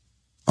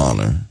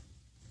honor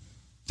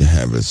to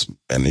have as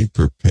many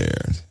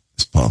prepared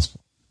as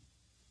possible.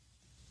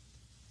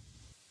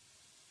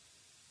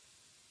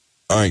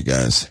 All right,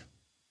 guys.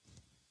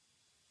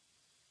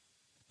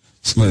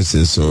 Somebody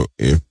says, so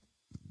if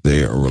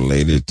they are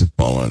related to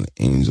fallen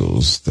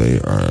angels. They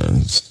are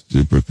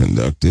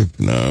superconductive.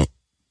 No.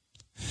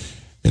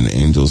 And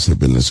angels have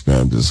been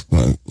described as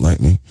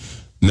lightning.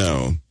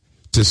 No.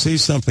 To say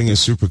something is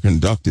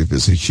superconductive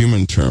is a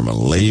human term, a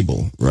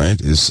label, right?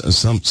 Is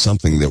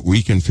something that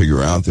we can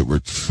figure out that we're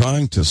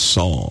trying to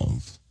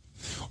solve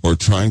or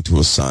trying to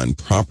assign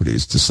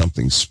properties to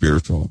something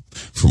spiritual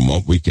from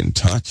what we can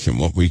touch and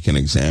what we can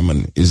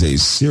examine is a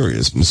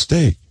serious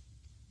mistake.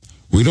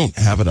 We don't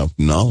have enough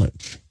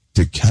knowledge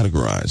to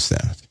categorize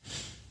that.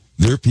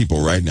 There are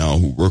people right now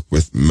who work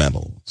with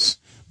metals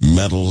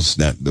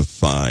that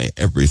defy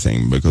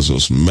everything because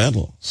those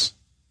metals,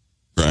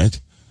 right,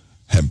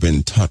 have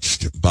been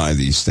touched by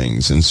these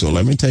things. And so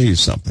let me tell you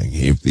something.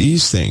 If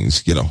these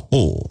things get a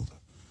hold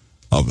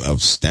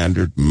of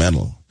standard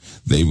metal,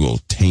 they will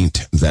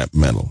taint that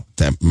metal.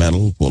 That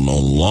metal will no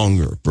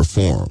longer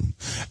perform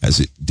as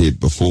it did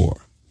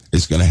before.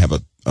 It's going to have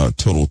a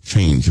total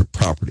change of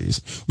properties.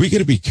 We got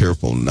to be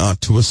careful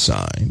not to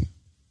assign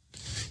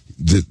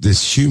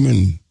this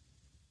human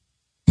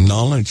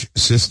knowledge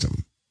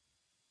system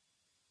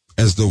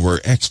as though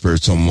we're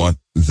experts on what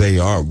they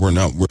are. We're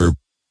not.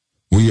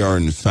 We are,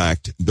 in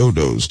fact,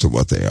 dodos to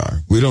what they are.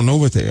 We don't know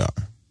what they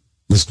are.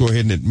 Let's go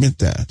ahead and admit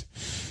that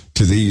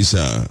to these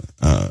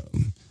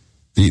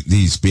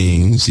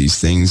beings, these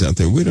things out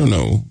there. We don't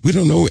know. We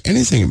don't know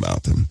anything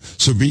about them.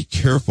 So be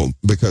careful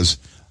because,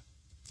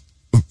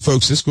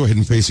 folks, let's go ahead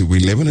and face it. We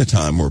live in a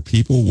time where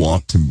people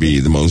want to be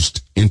the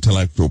most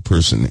intellectual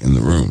person in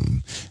the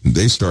room.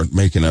 They start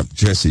making up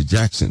Jesse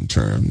Jackson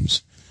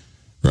terms,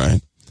 right?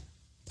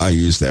 I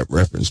use that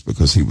reference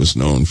because he was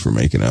known for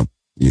making up,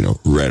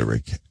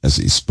 rhetoric as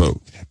he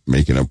spoke,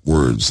 making up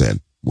words that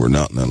were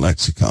not in the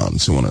lexicon,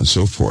 so on and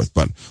so forth.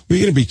 But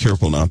we got to be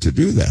careful not to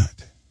do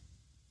that.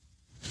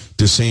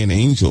 To say an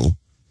angel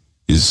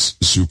is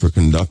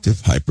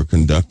superconductive,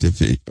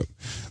 hyperconductive,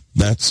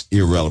 that's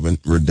irrelevant,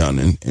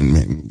 redundant,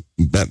 and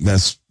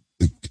that's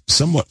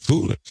somewhat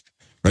foolish,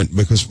 right?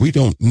 Because we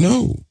don't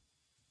know.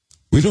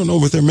 We don't know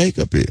what their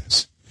makeup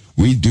is.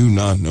 We do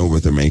not know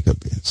what their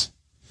makeup is,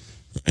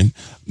 right?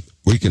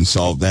 We can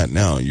solve that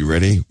now. You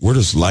ready? Where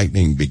does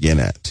lightning begin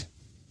at?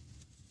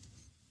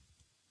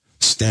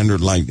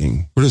 Standard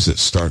lightning. Where does it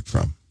start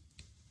from?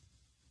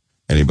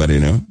 Anybody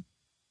know?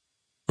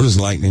 Where does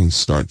lightning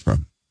start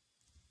from?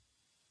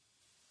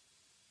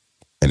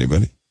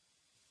 Anybody?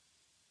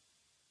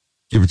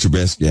 Give it your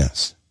best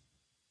guess.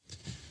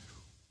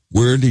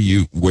 Where do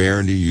you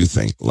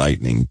think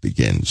lightning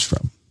begins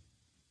from?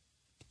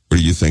 Where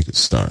do you think it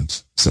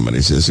starts?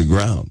 Somebody says the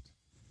ground.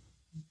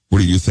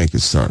 Where do you think it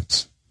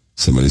starts?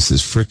 Somebody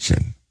says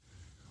friction.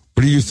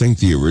 Where do you think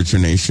the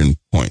origination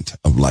point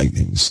of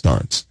lightning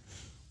starts?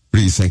 Where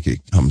do you think it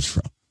comes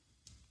from?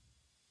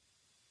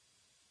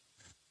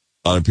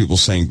 A lot of people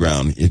saying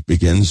ground. It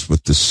begins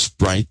with the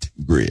sprite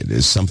grid.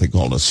 It's something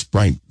called a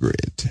sprite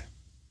grid.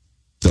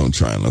 Don't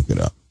try and look it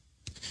up.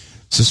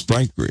 It's a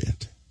sprite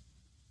grid.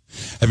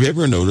 Have you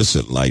ever noticed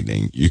that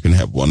lightning, you can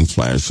have one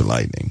flash of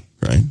lightning,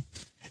 right?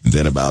 And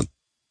then about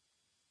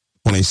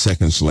 20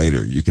 seconds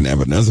later, you can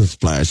have another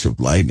flash of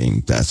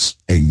lightning that's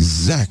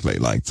exactly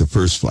like the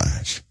first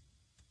flash.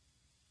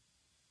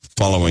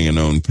 Following a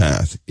known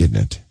path, isn't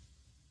it?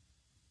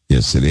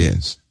 Yes, it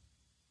is.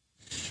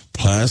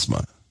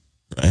 Plasma,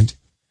 right?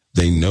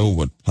 They know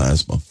what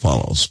plasma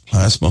follows.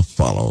 Plasma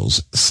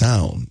follows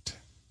sound.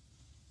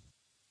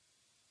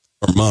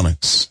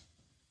 Harmonics,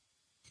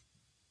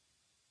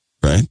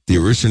 right? The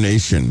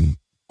origination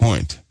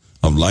point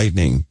of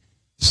lightning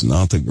is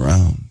not the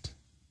ground.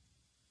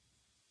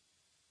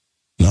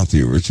 Not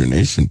the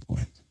origination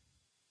point.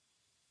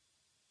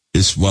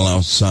 It's well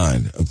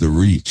outside of the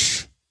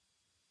reach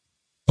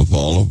of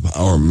all of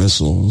our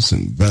missiles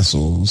and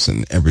vessels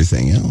and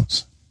everything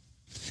else.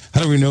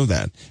 How do we know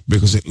that?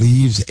 Because it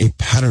leaves a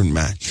pattern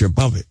match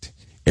above it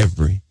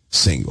every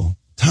single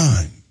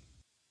time.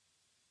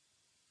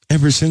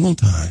 Every single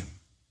time.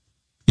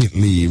 It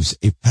leaves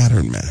a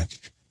pattern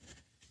match.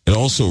 It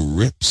also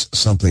rips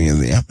something in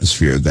the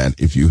atmosphere that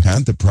if you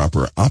had the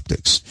proper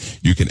optics,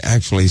 you could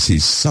actually see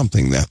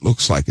something that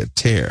looks like a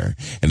tear,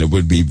 and it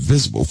would be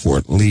visible for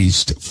at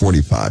least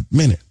 45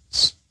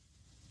 minutes.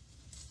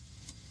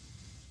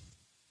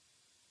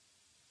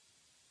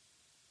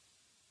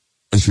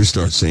 Once you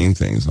start seeing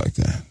things like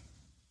that,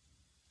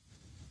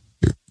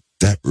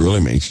 that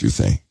really makes you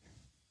think,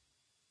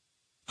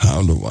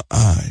 how do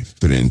I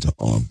fit into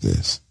all of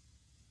this?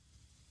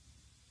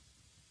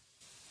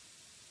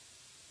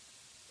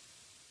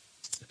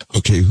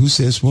 Okay, who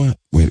says what?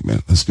 Wait a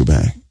minute, let's go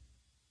back.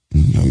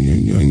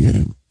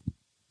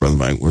 Brother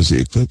Mike, was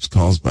the eclipse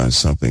caused by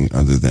something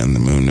other than the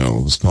moon? No,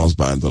 it was caused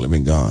by the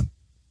living God.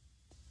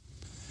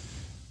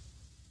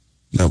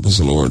 That was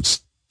the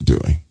Lord's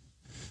doing.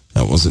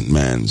 That wasn't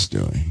man's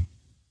doing.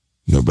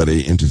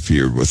 Nobody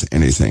interfered with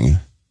anything.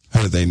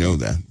 How did they know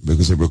that?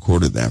 Because they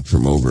recorded that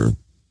from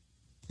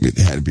it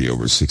had to be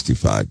over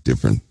 65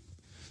 different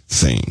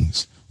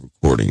things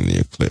recording the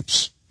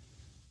eclipse,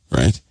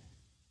 right?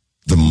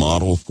 The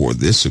model for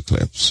this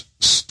eclipse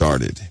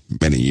started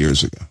many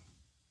years ago,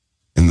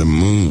 and the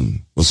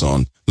moon was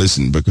on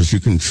Listen, because you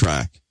can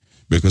track,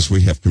 because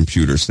we have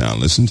computers now.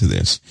 Listen to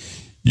this.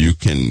 You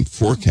can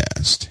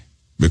forecast,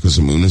 because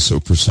the moon is so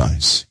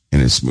precise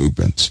in its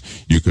movements.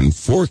 You can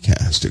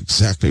forecast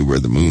exactly where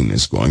the moon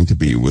is going to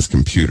be with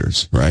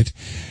computers, right?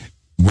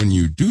 When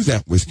you do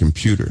that with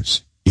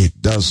computers,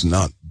 it does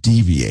not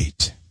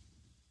deviate.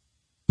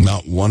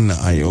 Not one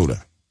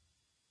iota.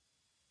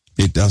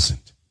 It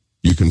doesn't.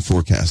 You can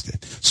forecast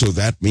it. So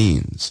that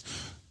means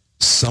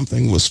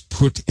something was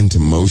put into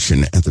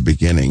motion at the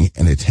beginning,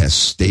 and it has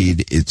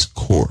stayed its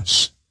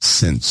course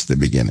since the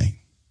beginning.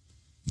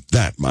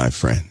 That, my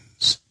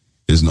friends,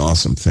 is an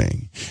awesome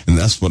thing. And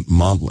that's what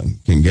modeling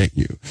can get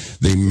you.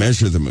 They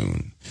measure the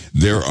moon.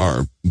 There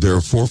are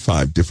 4 or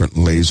 5 different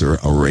laser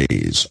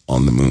arrays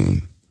on the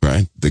moon,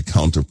 right? The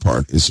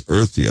counterpart is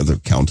Earth. The other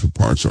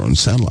counterparts are on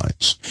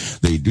satellites.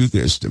 They do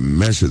this to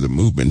measure the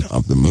movement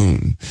of the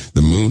moon.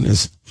 The moon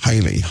is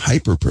highly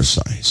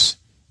hyper-precise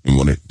in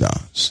what it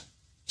does.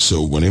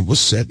 So when it was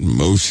set in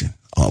motion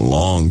a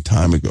long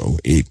time ago,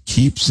 it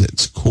keeps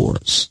its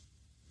course.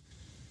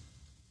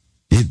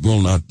 It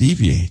will not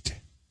deviate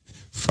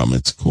from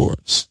its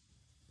course,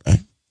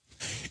 right?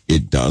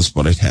 It does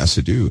what it has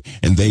to do.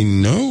 And they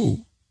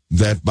know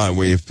that by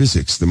way of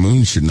physics, the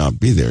moon should not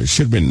be there. It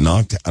should have been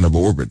knocked out of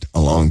orbit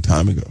a long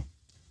time ago.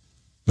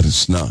 But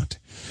it's not.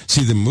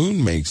 See, the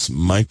moon makes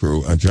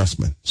micro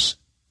adjustments.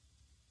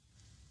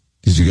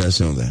 Did you guys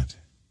know that?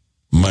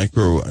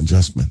 Micro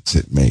adjustments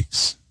it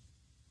makes.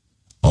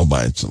 All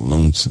by its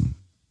lonesome.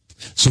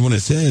 So when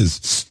it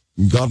says,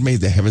 God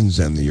made the heavens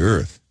and the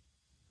earth,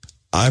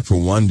 I, for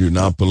one, do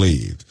not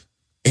believe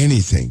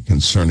anything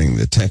concerning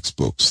the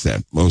textbooks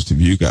that most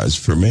of you guys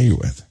are familiar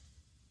with.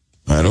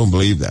 I don't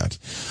believe that.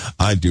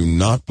 I do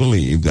not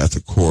believe that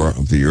the core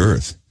of the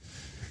earth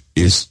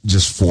is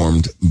just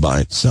formed by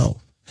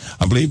itself.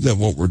 I believe that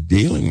what we're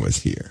dealing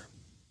with here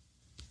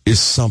is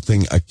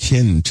something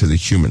akin to the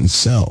human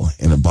cell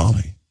in a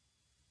body.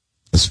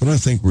 That's what I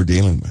think we're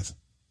dealing with.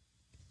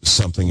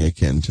 Something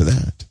akin to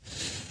that.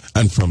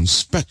 And from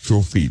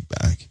spectral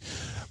feedback,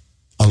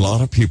 a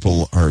lot of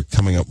people are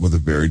coming up with a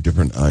very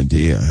different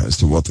idea as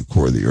to what the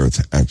core of the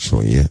earth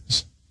actually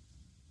is.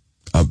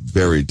 A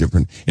very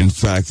different. In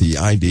fact, the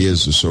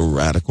ideas are so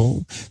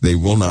radical, they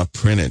will not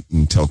print it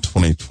until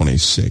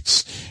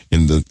 2026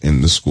 in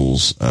the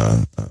schools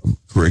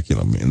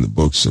curriculum, in the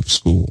books of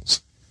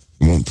schools.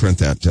 They won't print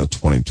that until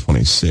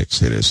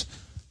 2026. It is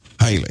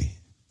highly,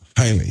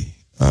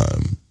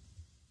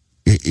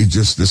 it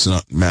just does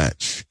not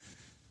match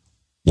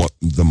what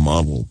the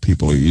model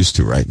people are used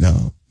to right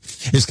now.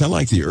 It's kind of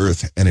like the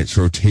Earth and its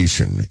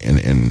rotation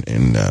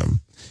and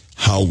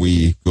how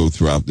we go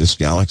throughout this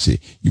galaxy.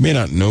 You may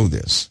not know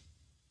this,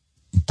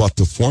 but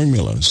the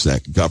formulas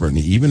that govern,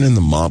 even in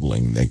the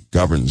modeling that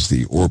governs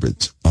the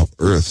orbit of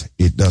Earth,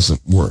 it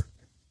doesn't work.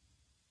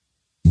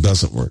 It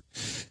doesn't work.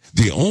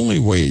 The only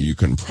way you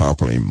can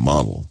properly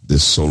model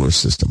this solar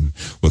system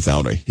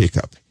without a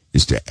hiccup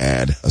is to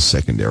add a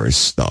secondary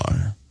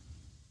star.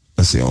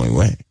 That's the only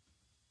way.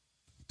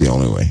 The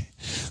only way.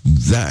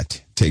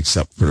 That takes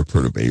up for the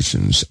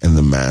perturbations and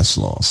the mass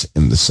loss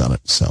in the sun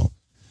itself.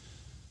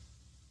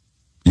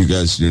 You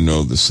guys do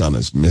know the sun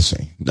is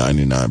missing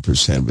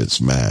 99% of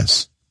its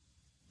mass.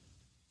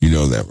 You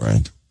know that,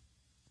 right?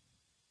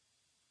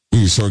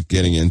 When you start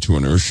getting into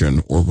inertia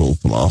and orbital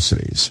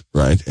velocities,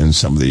 right, and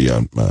some of the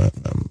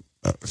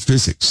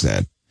physics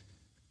that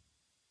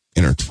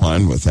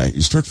intertwine with that,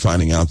 you start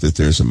finding out that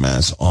there's a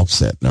mass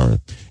offset in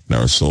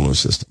our solar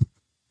system,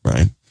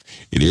 right?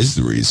 It is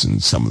the reason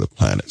some of the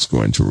planets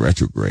go into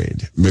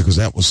retrograde, because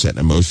that was set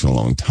in motion a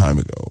long time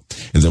ago.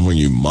 And then when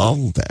you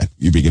model that,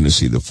 you begin to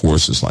see the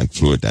forces like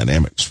fluid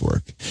dynamics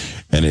work.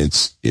 And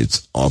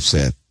it's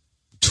offset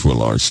to a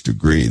large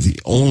degree. The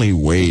only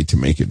way to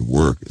make it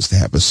work is to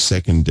have a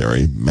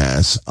secondary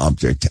mass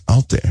object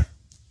out there,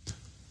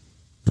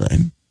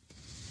 right?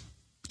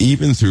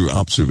 Even through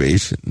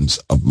observations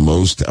of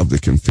most of the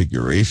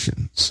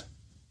configurations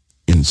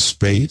in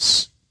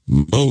space,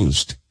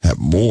 most have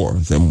more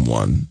than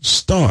one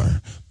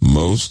star.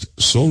 Most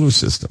solar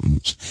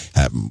systems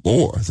have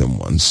more than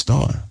one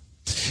star.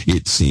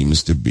 It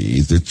seems to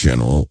be the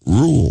general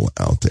rule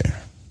out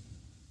there.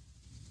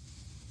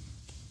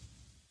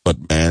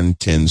 But man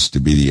tends to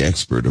be the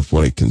expert of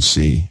what he can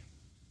see.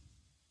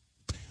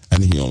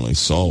 And he only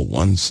saw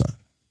one sun.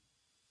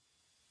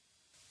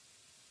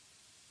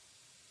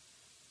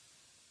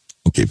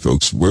 Okay,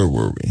 folks, where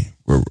were we?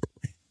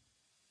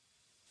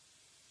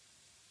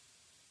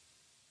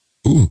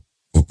 Ooh,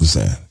 what was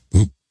that?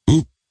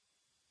 Oop.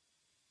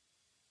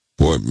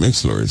 Boy,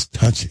 Mixler is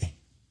touchy.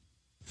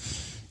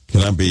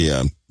 Can I be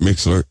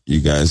Mixler, you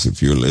guys,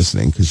 if you're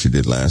listening, because you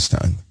did last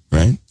time,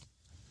 right?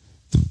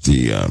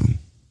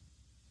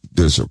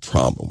 There's a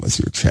problem with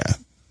your chat.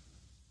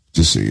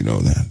 Just so you know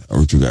that. I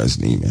wrote you guys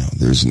an email.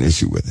 There's an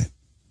issue with it.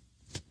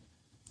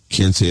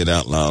 Can't say it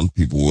out loud.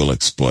 People will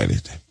exploit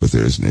it, but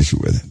there's an issue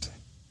with it.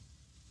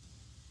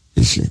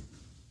 Issue.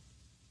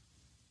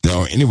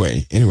 Now,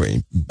 anyway,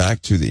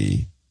 back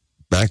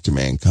to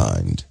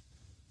mankind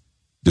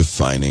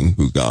defining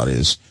who God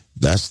is.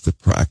 That's the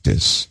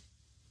practice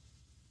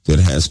that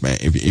has man.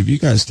 If you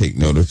guys take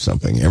note of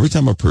something, every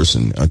time a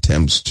person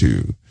attempts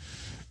to,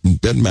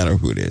 doesn't matter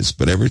who it is,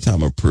 but every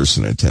time a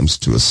person attempts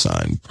to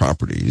assign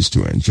properties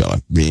to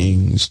angelic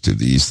beings, to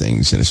these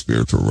things in a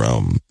spiritual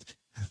realm,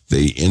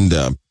 they end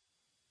up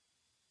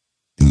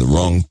in the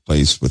wrong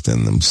place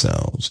within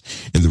themselves.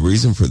 And the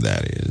reason for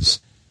that is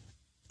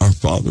our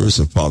Father is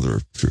a Father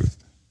of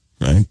truth,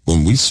 right?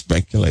 When we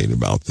speculate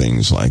about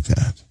things like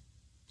that,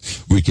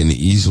 we can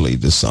easily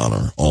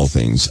dishonor all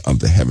things of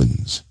the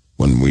heavens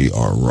when we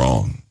are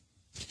wrong.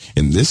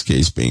 In this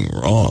case, being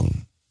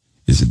wrong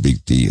is a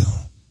big deal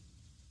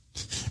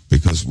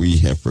because we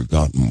have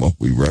forgotten what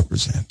we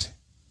represent.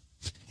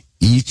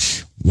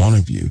 Each one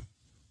of you,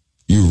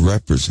 you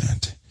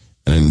represent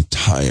an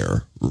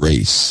entire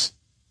race.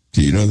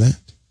 Do you know that?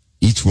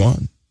 Each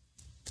one.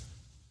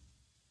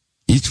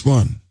 Each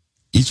one.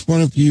 Each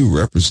one of you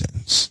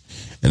represents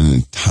an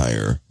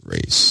entire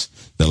race.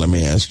 Now let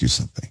me ask you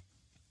something.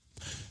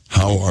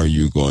 How are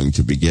you going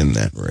to begin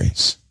that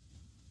race?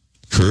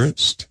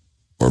 Cursed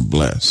or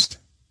blessed?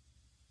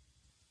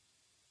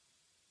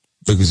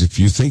 Because if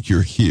you think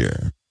you're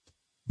here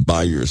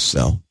by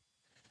yourself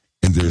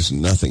and there's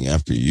nothing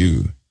after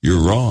you,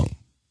 you're wrong.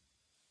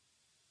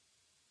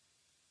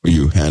 How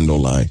you handle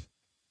life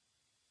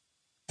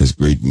has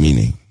great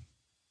meaning.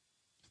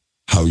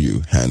 How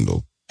you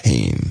handle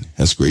pain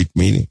has great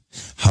meaning.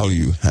 How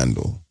you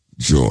handle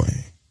joy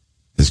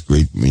has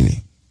great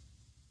meaning.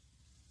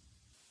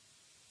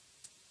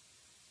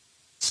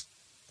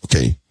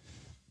 Okay,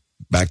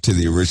 back to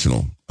the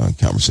original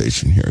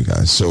conversation here,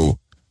 guys. So,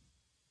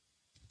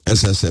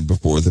 as I said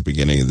before at the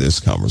beginning of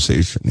this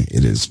conversation,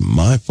 it is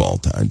my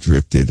fault I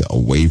drifted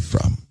away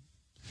from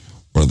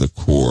one of the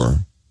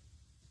core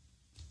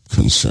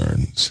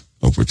concerns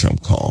of which I'm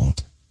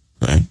called,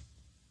 right?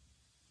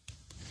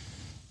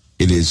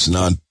 It is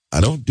not, I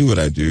don't do what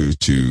I do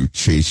to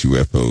chase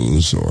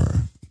UFOs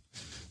or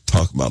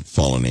talk about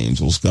fallen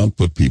angels. God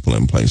put people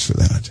in place for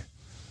that.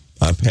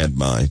 I've had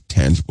my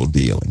tangible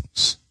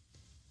dealings.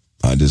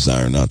 I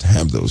desire not to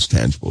have those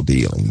tangible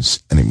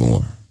dealings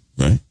anymore,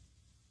 right?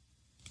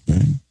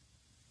 Right?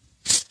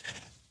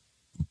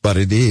 But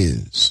it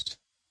is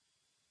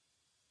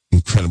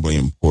incredibly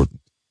important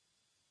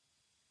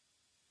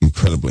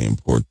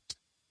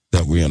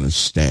that we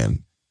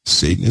understand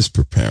Satan is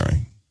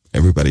preparing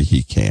everybody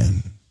he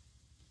can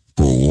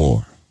for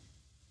war,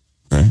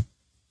 right?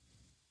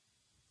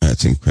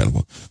 That's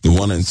incredible. The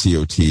one in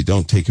COT,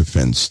 don't take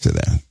offense to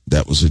that.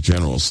 That was a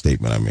general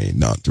statement I made,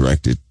 not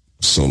directed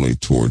solely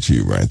towards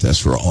you, right? That's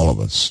for all of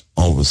us.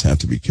 All of us have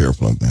to be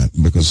careful of that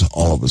because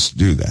all of us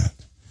do that.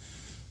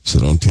 So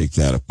don't take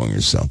that upon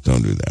yourself.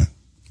 Don't do that.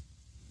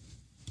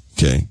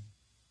 Okay?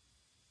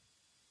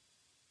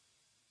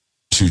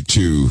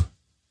 To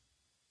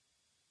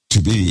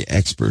be the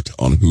expert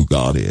on who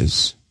God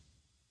is,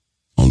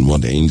 on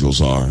what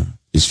angels are,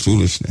 is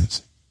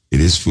foolishness.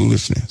 It is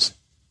foolishness.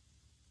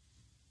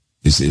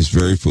 It's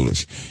very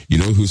foolish. You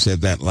know who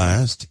said that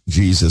last?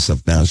 Jesus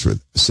of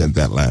Nazareth said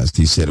that last.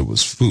 He said it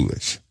was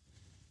foolish.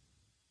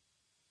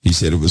 He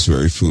said it was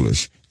very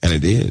foolish. And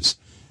it is.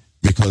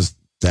 Because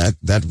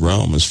that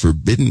realm is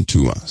forbidden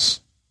to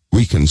us.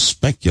 We can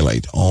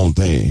speculate all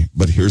day.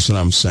 But here's what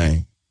I'm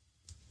saying.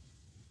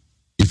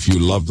 If you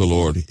love the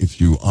Lord,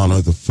 if you honor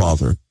the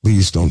Father,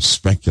 please don't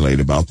speculate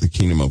about the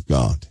kingdom of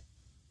God.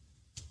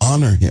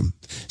 Honor him.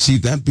 See,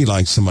 that'd be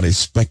like somebody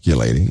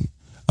speculating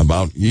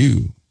about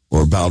you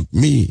or about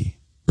me,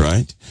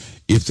 right?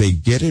 If they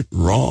get it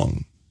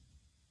wrong,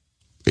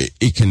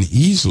 it can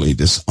easily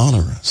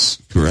dishonor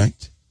us,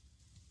 correct?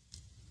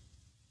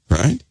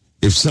 Right?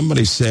 If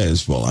somebody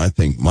says, well, I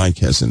think Mike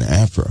has an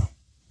afro.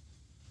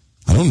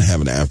 I don't have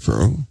an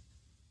afro.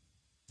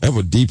 That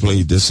would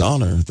deeply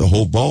dishonor the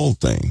whole bald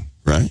thing,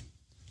 right?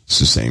 It's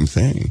the same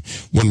thing.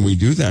 When we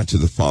do that to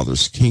the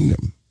Father's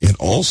kingdom, it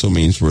also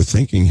means we're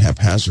thinking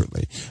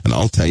haphazardly. And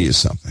I'll tell you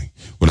something.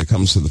 When it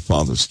comes to the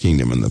Father's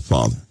kingdom and the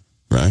Father,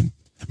 right?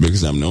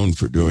 Because I'm known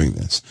for doing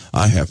this.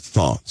 I have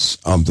thoughts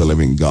of the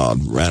living God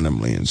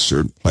randomly in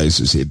certain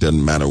places. It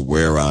doesn't matter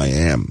where I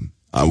am.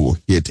 I will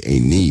hit a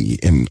knee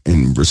in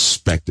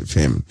respect of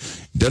him.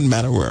 It doesn't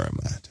matter where I'm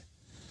at.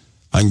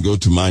 I can go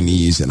to my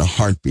knees in a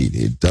heartbeat.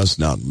 It does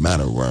not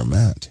matter where I'm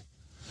at.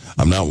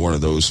 I'm not one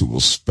of those who will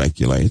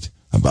speculate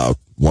about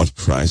what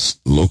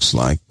Christ looks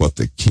like, what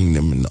the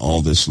kingdom and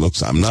all this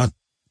looks like. I'm not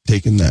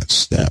taking that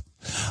step.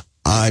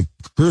 I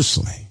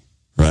personally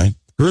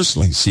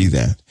see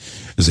that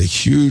as a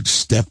huge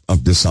step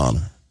of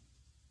dishonor.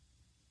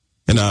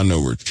 And I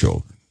know we're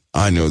children.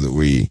 I know that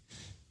we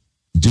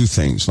do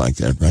things like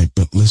that, right?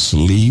 But let's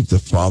leave the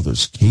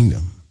Father's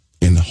kingdom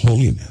in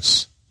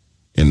holiness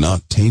and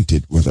not taint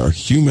it with our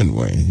human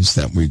ways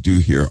that we do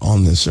here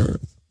on this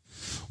earth.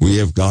 We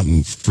have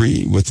gotten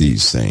free with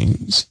these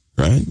things,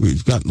 right?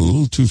 We've gotten a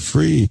little too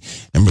free,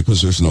 and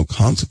because there's no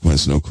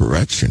consequence, no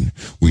correction,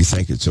 we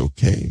think it's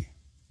okay.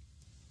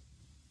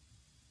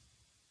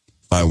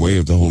 By way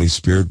of the Holy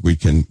Spirit, we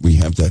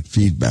have that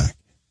feedback,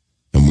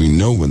 and we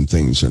know when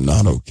things are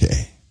not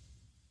okay,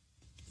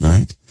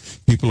 right?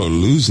 People are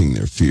losing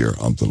their fear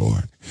of the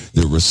Lord.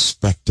 the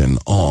respect and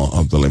awe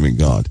of the living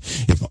God.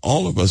 If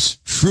all of us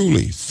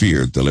truly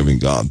feared the living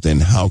God, then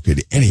how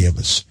could any of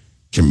us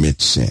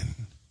commit sin?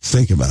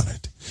 Think about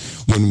it.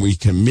 When we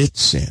commit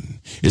sin,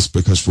 it's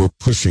because we're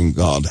pushing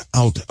God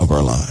out of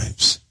our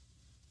lives.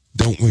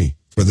 Don't we?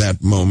 For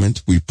that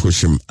moment, we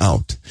push him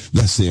out.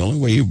 That's the only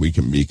way we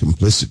can be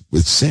complicit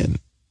with sin.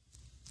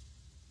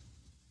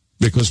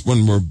 Because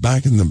when we're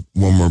back in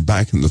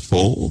the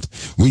fold,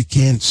 we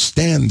can't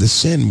stand the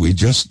sin we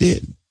just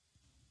did.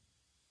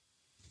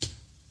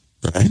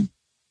 Right?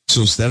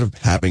 So instead of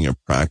having a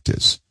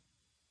practice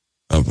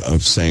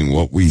of saying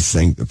what we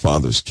think the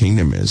Father's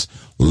kingdom is,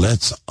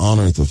 let's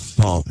honor the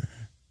Father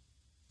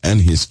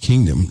and his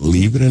kingdom,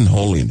 leave it in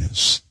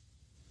holiness,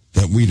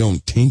 that we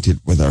don't taint it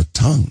with our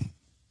tongue,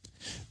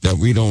 that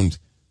we don't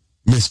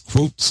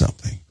misquote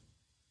something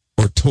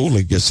or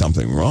totally get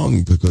something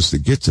wrong, because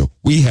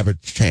we have a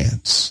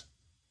chance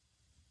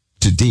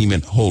to deem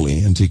it holy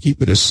and to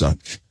keep it as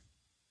such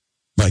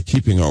by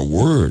keeping our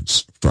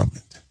words from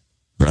it,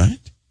 right?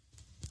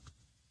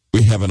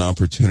 We have an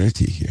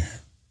opportunity here.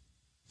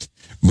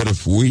 But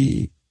if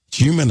we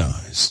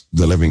humanize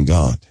the living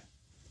God,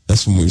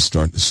 that's when we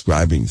start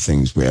describing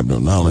things we have no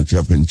knowledge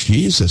of. And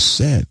Jesus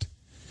said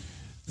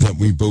that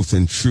we both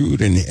intrude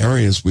in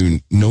areas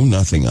we know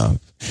nothing of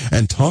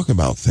and talk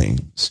about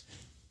things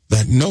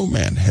that no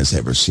man has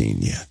ever seen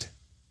yet.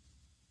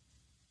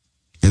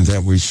 And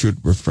that we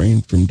should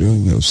refrain from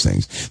doing those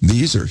things.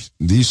 These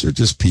are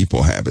just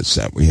people habits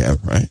that we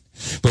have, right?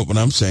 But what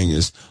I'm saying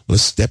is,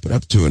 let's step it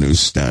up to a new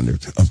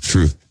standard of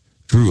truth,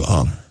 true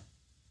honor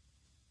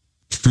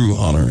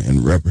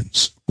and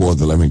reverence for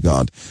the living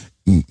God.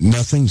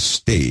 Nothing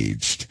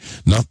staged,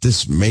 not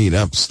this made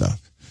up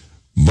stuff,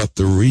 but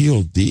the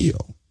real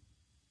deal.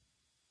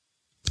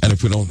 And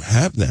if we don't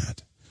have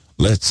that,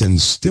 let's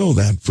instill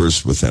that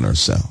first within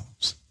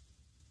ourselves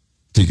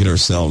to get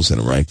ourselves in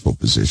a rightful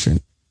position,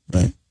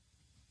 right?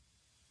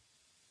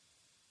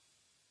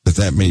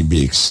 That may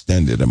be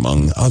extended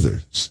among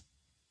others.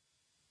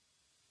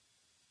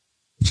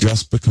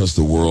 Just because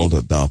the world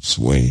adopts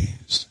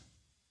ways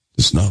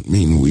does not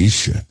mean we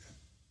should.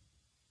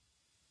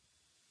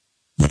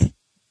 Right?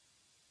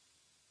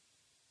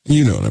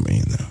 You know what I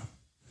mean, though.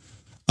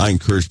 I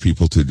encourage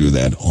people to do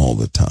that all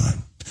the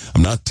time.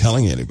 I'm not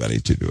telling anybody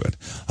to do it.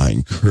 I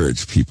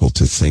encourage people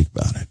to think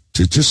about it,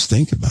 to just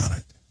think about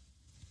it.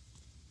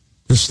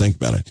 Just think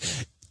about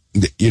it.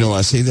 You know,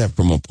 I say that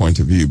from a point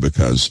of view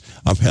because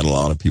I've had a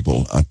lot of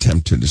people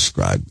attempt to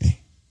describe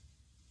me,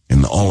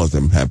 and all of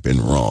them have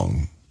been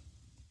wrong.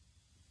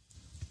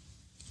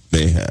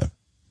 They have.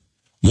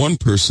 One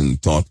person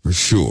thought for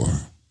sure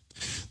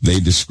they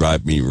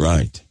described me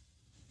right.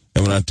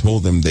 And when I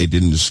told them they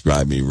didn't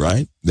describe me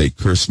right, they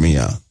cursed me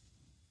out.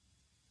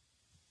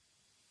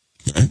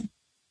 Right?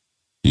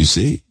 You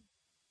see?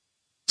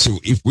 So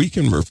if we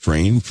can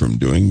refrain from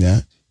doing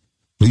that,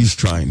 please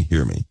try and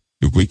hear me.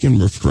 If we can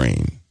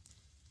refrain,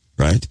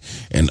 right,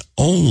 and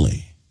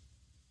only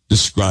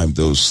describe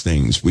those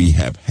things we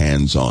have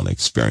hands-on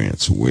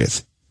experience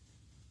with,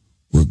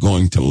 we're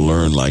going to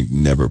learn like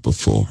never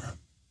before.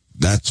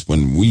 That's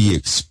when we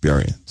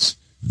experience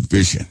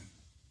vision.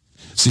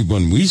 See,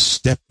 when we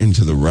step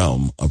into the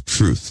realm of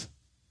truth,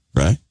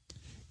 right,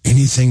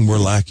 anything we're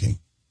lacking,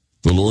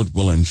 the Lord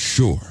will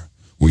ensure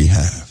we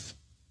have.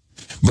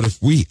 But if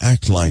we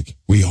act like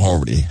we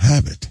already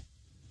have it,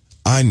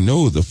 I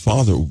know the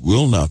Father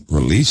will not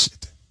release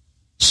it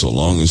so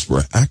long as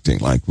we're acting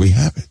like we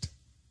have it.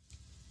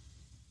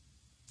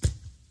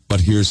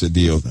 But here's the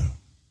deal, though.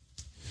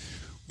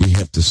 We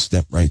have to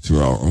step right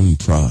through our own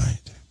pride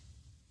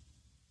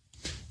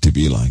to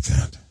be like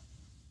that.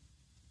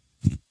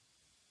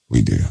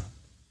 We do.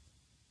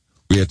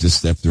 We have to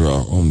step through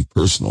our own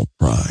personal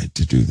pride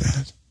to do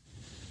that.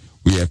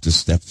 We have to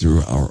step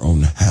through our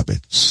own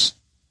habits,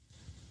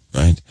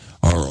 right?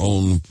 Our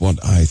own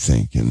what I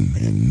think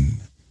and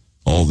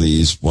all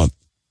these what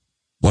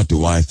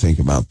do I think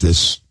about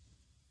this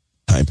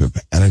type of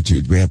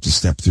attitude. We have to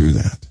step through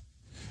that.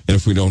 And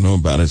if we don't know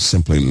about it,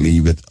 simply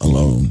leave it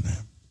alone,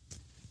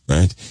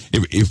 right?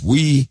 If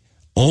we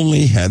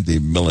only had the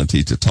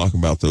ability to talk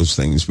about those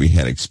things we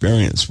had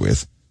experience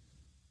with,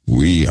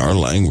 our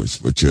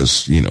language would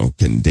just,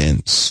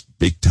 condense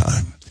big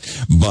time.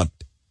 But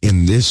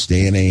in this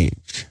day and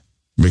age,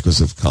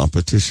 because of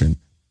competition,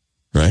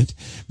 right?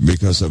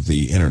 Because of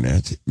the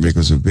internet,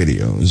 because of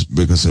videos,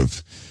 because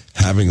of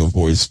having a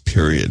voice,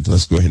 period.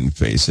 Let's go ahead and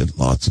face it.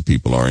 Lots of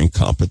people are in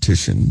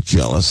competition.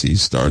 Jealousy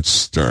starts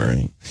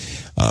stirring.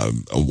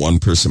 One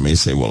person may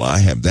say, well, I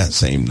have that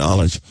same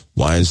knowledge.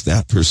 Why is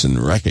that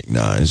person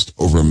recognized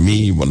over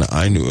me when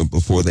I knew it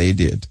before they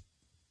did?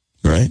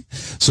 Right?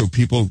 So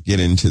people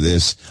get into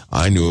this,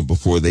 I knew it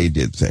before they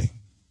did thing.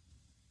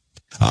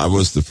 I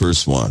was the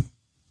first one.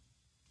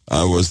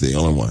 I was the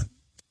only one.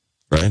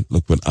 Right?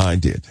 Look what I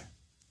did.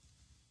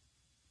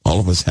 All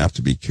of us have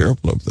to be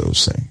careful of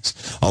those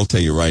things. I'll tell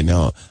you right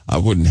now, I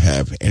wouldn't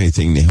have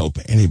anything to help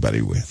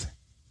anybody with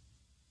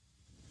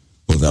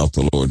without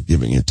the Lord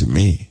giving it to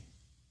me.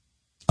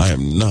 I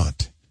am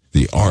not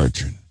the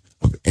origin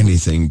of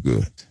anything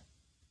good.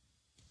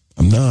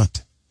 I'm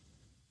not.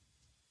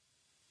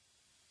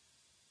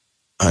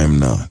 I am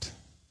not.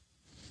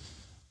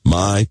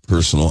 My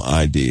personal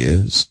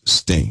ideas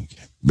stink.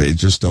 They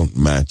just don't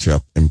match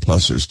up. And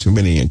plus, there's too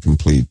many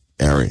incomplete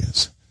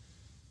areas.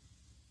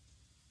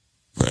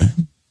 Right?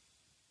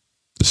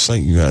 Just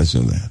like you guys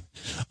know that.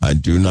 I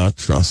do not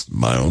trust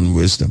my own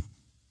wisdom.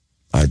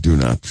 I do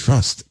not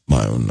trust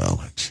my own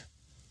knowledge.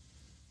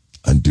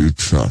 I do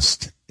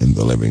trust in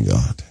the living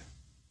God.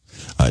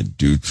 I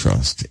do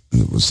trust in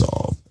the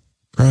resolve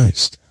of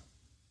Christ.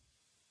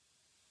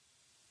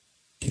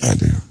 I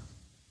do.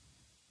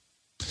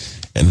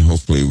 And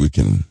hopefully we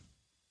can,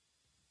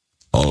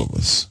 all of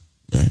us,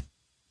 right?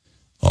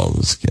 All of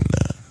us can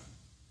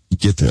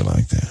get there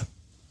like that.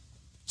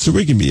 So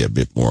we can be a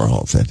bit more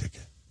authentic.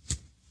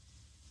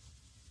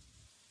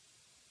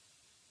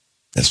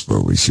 That's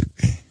where we should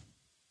be.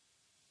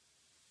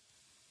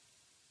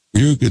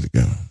 You're good to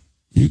go.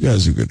 You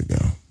guys are good to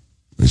go.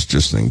 It's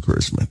just an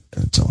encouragement.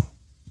 That's all.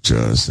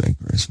 Just an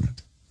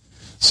encouragement.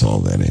 That's all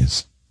that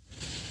is.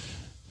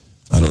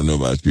 I don't know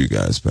about you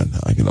guys, but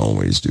I can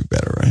always do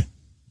better, right?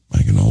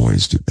 I can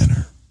always do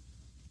better.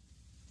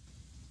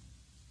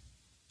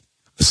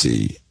 Let's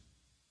see.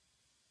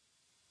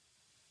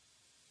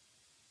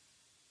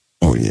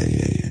 Oh,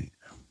 yeah.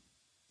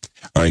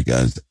 All right,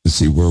 guys. Let's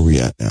see where we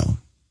at now.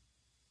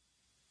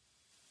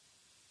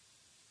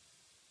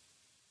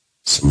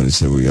 Somebody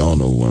said we all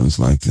know ones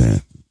like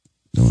that.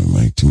 Don't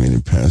like too many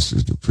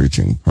pastors to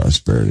preaching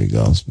prosperity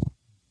gospel.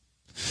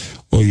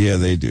 Well, yeah,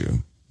 they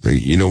do.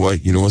 You know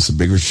what? You know what's a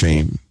bigger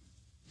shame?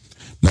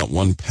 Not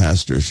one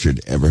pastor should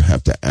ever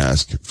have to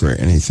ask for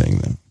anything,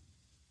 though.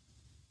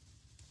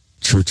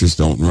 Churches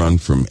don't run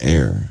from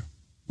air.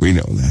 We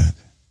know that.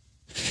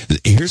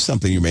 Here's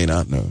something you may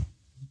not know.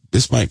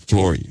 This might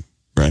floor you,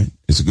 right?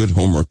 It's a good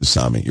homework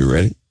assignment. You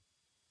ready?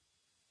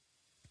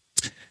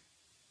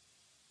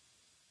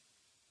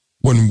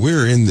 When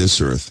we're in this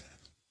earth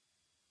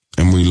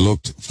and we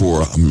looked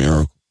for a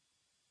miracle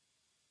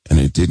and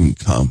it didn't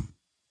come,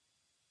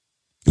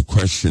 the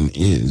question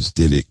is,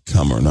 did it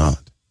come or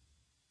not?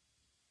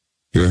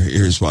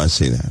 Here's why I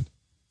say that.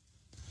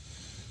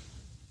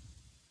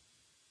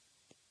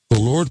 The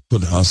Lord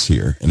put us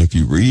here, and if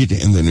you read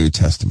in the New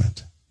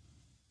Testament,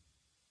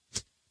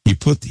 he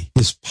put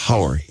his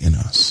power in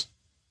us.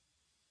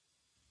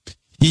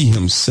 He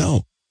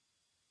himself,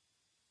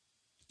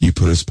 he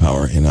put his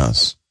power in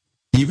us.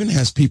 He even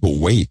has people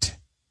wait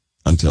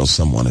until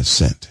someone is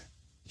sent.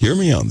 Hear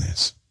me on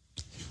this,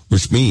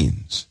 which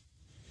means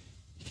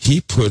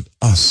he put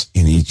us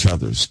in each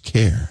other's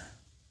care.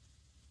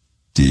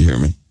 Do you hear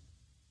me?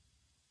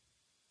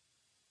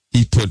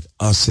 He put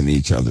us in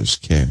each other's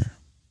care.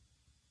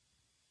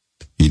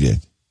 He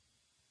did.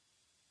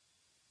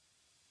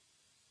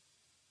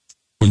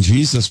 When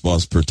Jesus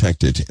was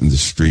protected in the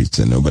streets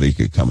and nobody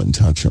could come and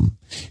touch him,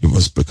 it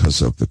was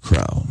because of the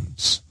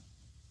crowds.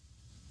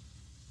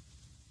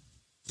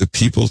 The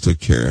people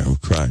took care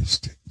of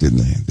Christ, didn't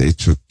they? They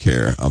took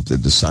care of the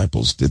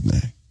disciples, didn't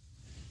they?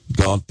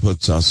 God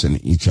puts us in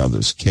each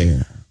other's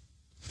care.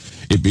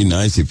 It'd be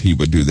nice if he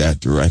would do that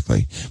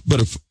directly.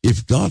 But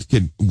if God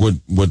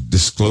would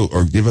disclose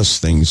or give us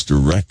things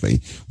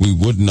directly, we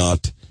would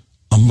not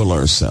humble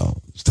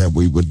ourselves, that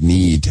we would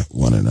need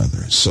one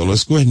another. So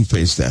let's go ahead and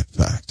face that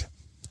fact,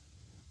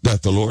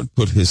 that the Lord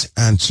put his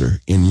answer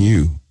in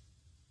you.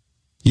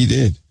 He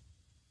did.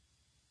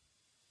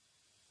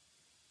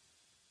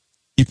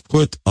 He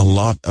put a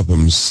lot of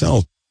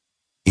himself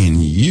in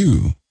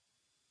you.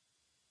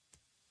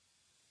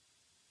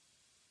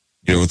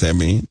 You know what that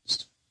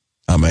means?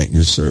 I'm at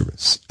your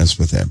service. That's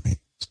what that means.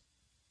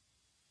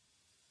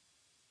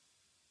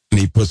 And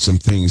he put some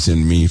things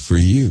in me for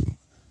you.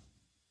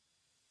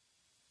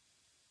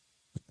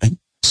 And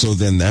so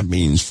then that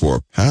means for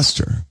a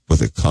pastor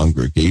with a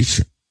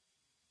congregation,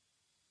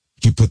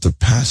 he put the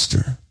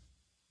pastor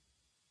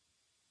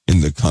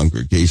in the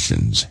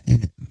congregation's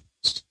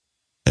hands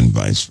and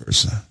vice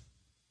versa.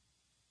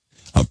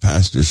 A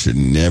pastor should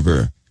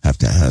never have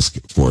to ask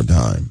for a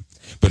dime.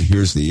 But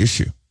here's the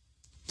issue.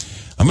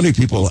 How many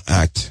people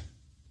act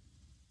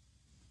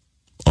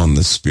on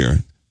the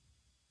Spirit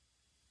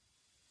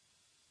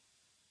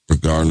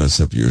regardless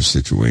of your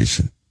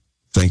situation?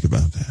 Think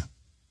about that.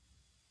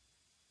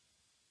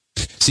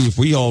 See, if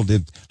we all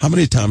did, how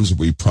many times are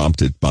we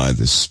prompted by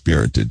the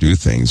Spirit to do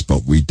things,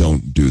 but we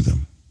don't do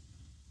them?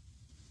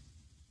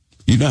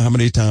 You know how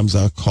many times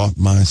I caught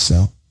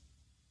myself?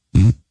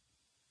 Do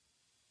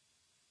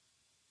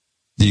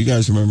you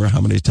guys remember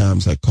how many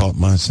times I caught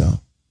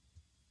myself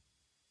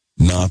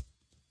not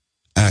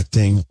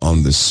acting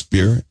on the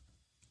Spirit,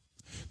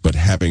 but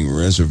having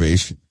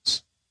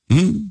reservations?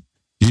 Do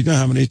you know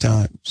how many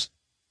times?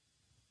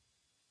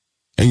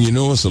 And you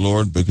know it's the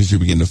Lord because you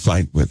begin to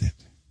fight with it.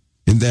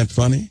 Isn't that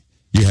funny?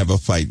 You have a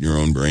fight in your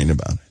own brain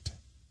about it,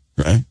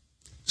 right?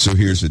 So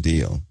here's the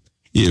deal.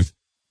 If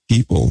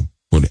people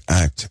would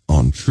act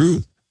on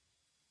truth,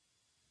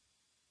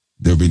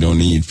 there'll be no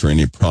need for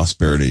any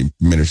prosperity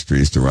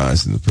ministries to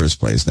rise in the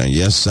first place. Now,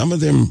 yes, some of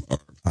them are,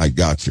 I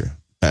got you,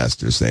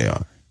 pastors, they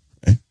are.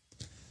 Right?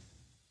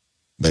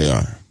 They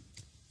are.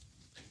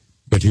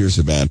 But here's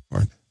the bad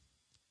part.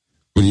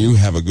 When you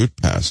have a good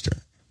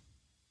pastor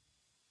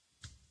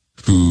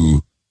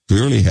who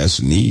clearly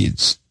has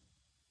needs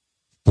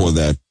for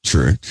that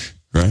church,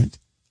 right?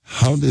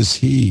 How does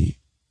he,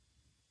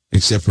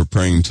 except for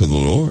praying to the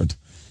Lord,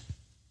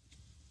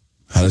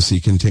 how does he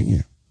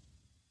continue?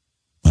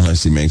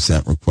 Unless he makes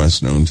that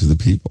request known to the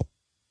people.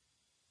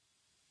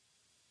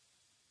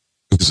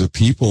 Because the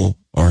people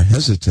are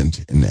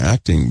hesitant in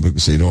acting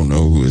because they don't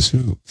know who is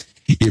who.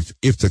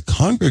 If the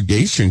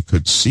congregation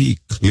could see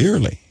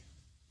clearly,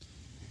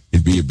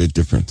 it'd be a bit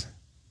different.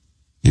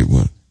 It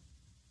would.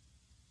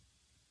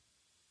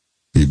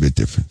 Be a bit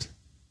different.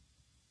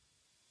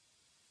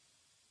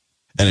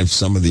 And if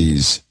some of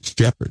these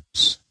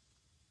shepherds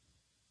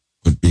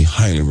would be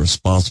highly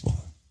responsible,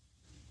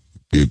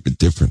 it'd be a bit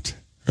different,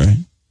 right?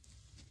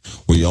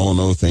 We all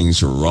know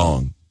things are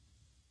wrong.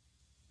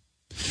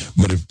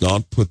 But if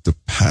God put the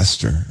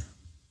pastor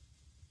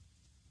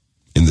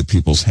in the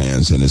people's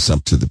hands, and it's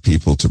up to the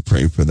people to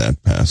pray for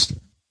that pastor.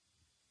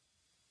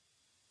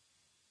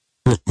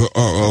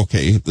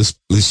 Okay,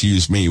 let's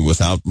use me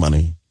without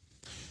money.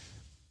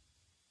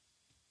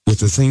 With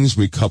the things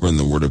we cover in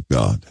the Word of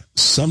God,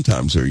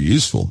 sometimes they're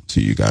useful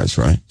to you guys,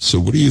 right? So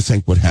what do you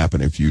think would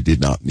happen if you did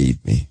not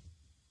need me?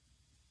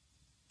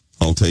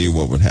 I'll tell you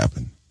what would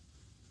happen.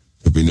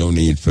 There'd be no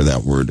need for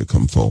that word to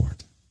come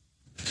forward.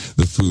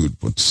 The food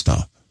would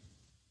stop.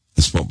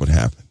 That's what would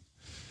happen.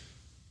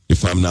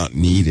 If I'm not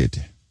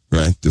needed,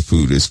 right, the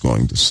food is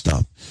going to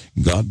stop.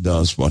 God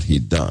does what he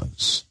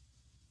does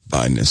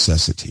by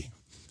necessity.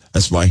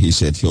 That's why he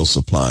said he'll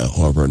supply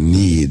all of our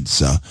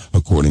needs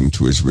according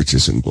to his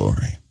riches and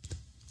glory.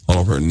 All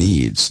of our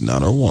needs,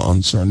 not our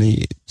wants, our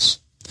needs.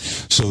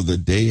 So the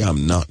day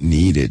I'm not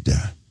needed,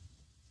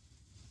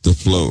 the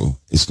flow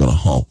is going to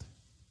halt.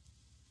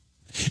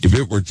 If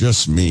it were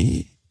just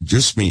me,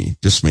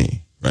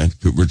 right?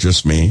 If it were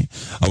just me,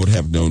 I would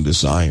have no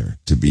desire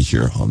to be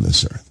here on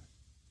this earth.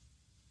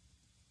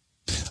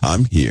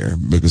 I'm here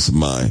because of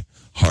my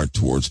heart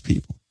towards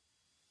people.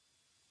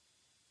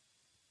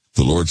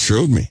 The Lord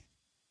showed me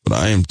what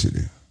I am to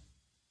do.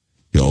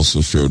 He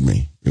also showed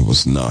me it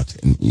was not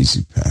an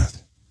easy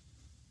path.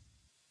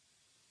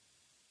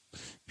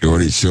 He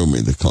already showed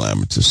me the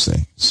calamitous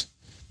things.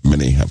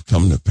 Many have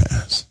come to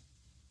pass.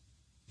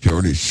 He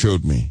already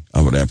showed me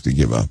I would have to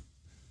give up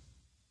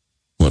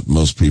what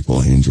most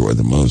people enjoy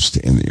the most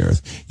in the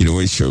earth. He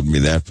always showed me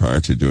that prior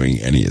to doing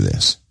any of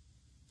this.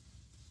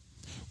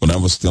 When I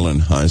was still in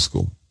high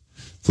school,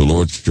 the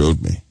Lord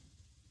showed me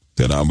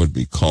that I would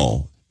be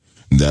called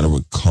and that it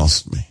would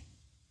cost me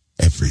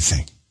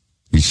everything.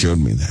 He showed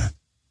me that.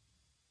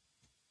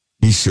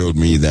 He showed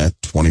me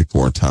that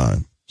 24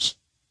 times.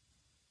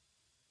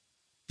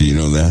 Do you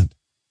know that?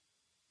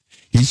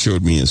 He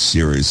showed me a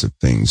series of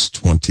things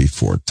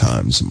 24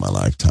 times in my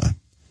lifetime.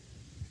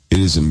 It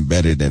is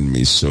embedded in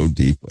me so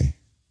deeply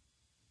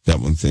that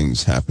when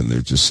things happen,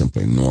 they're just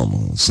simply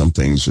normal. Some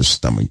things are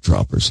stomach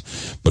droppers.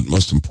 But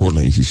most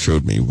importantly, he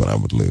showed me what I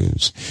would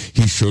lose.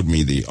 He showed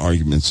me the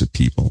arguments of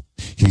people.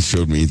 He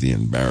showed me the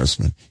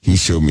embarrassment. He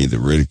showed me the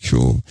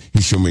ridicule.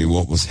 He showed me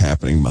what was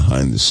happening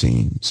behind the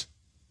scenes.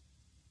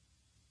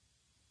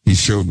 He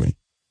showed me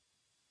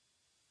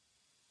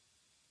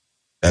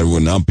that it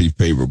would not be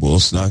favorable.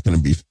 It's not going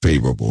to be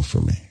favorable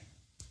for me.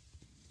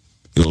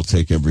 It'll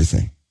take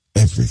everything.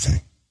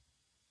 Everything.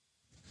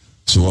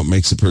 So what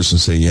makes a person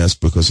say yes?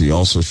 Because he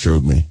also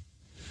showed me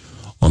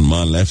on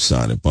my left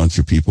side a bunch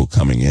of people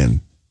coming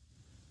in.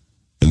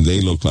 And they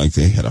looked like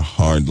they had a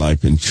hard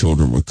life, and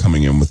children were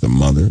coming in with the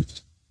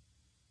mothers.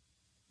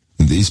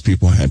 And these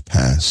people had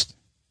passed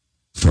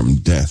from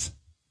death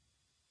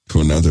to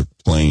another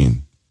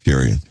plane,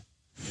 period.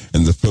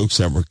 And the folks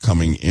that were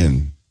coming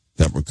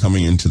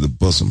into the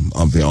bosom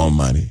of the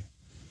Almighty,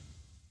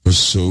 were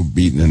so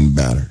beaten and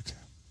battered.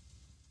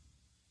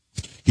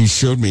 He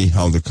showed me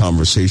how the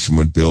conversation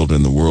would build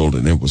in the world,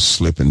 and it would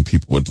slip, and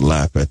people would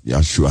laugh at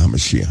Yeshua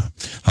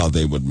HaMashiach, how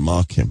they would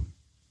mock him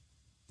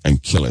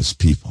and kill his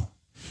people,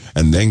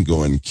 and then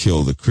go and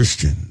kill the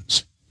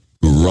Christians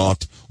who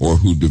wrought or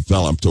who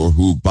developed or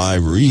who, by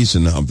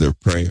reason of their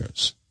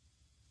prayers,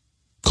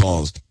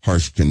 caused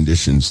harsh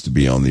conditions to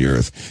be on the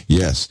earth.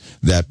 Yes,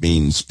 that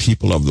means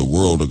people of the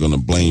world are going to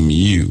blame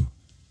you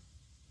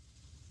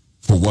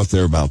for what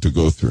they're about to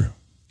go through.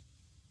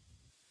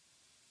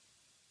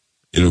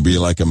 It'll be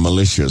like a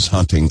militia is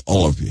hunting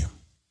all of you,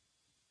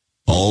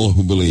 all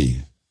who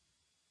believe.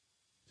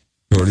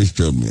 He already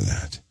showed me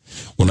that.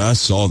 When I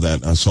saw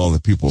that, I saw the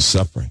people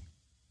suffering.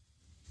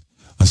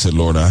 I said,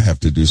 Lord, I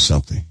have to do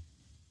something.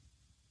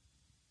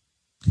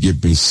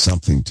 Give me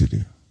something to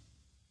do.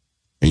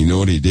 And you know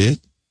what he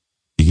did?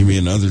 He gave me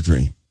another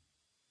dream.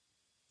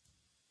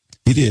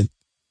 He did.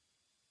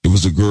 It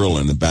was a girl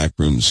in the back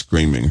room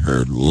screaming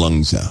her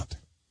lungs out.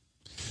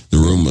 The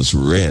room was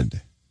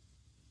red.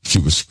 She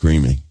was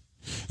screaming.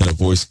 And a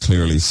voice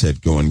clearly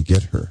said, go and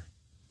get her.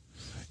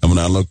 And when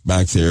I looked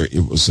back there,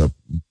 it was a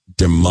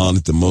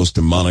demonic, the most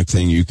demonic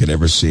thing you could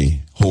ever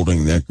see,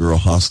 holding that girl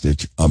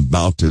hostage,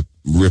 about to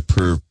rip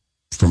her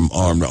from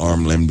arm to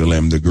arm, limb to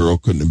limb. The girl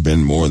couldn't have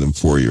been more than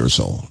 4 years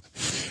old.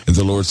 And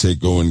the Lord said,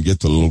 go and get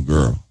the little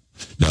girl.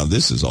 Now,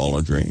 this is all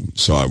a dream.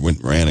 So I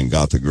ran and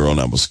got the girl, and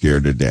I was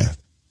scared to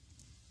death.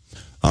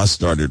 I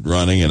started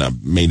running, and I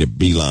made a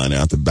beeline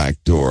out the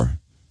back door.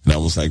 And I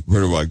was like,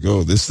 where do I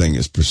go? This thing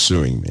is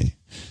pursuing me.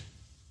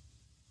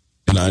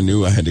 And I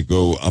knew I had to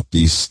go up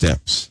these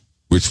steps,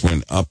 which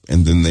went up,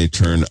 and then they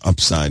turned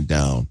upside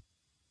down.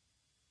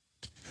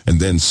 And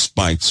then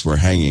spikes were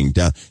hanging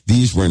down.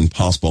 These were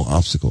impossible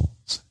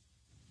obstacles.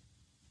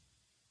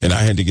 And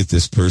I had to get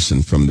this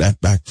person from that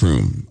back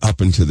room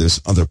up into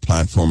this other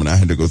platform, and I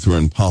had to go through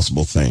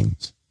impossible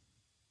things.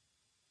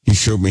 He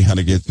showed me how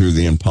to get through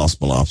the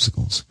impossible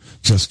obstacles.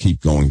 Just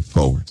keep going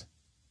forward.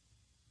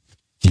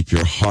 Keep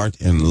your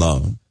heart in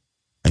love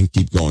and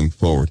keep going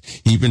forward.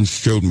 He even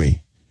showed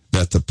me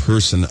that the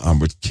person I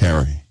would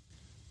carry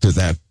to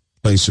that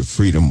place of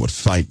freedom would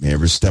fight me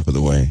every step of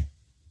the way.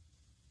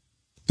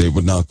 They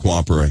would not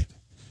cooperate,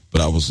 but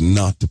I was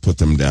not to put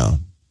them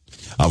down.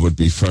 I would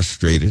be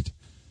frustrated.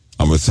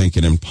 I would think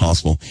it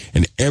impossible.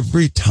 And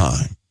every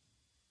time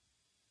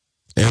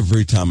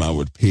I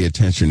would pay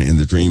attention in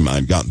the dream,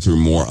 I'd gotten through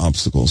more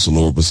obstacles. The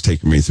Lord was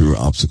taking me through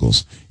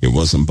obstacles. It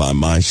wasn't by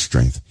my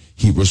strength.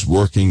 He was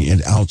working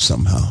it out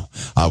somehow.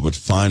 I would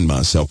find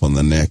myself on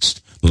the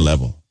next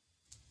level.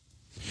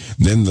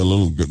 Then the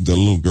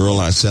little girl,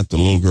 I set the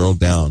little girl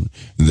down.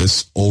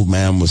 This old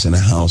man was in a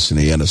house, and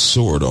he had a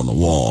sword on the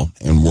wall,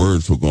 and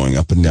words were going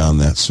up and down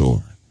that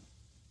sword.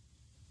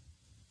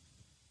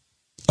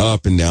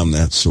 Up and down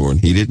that sword.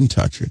 He didn't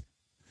touch it.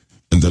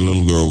 And the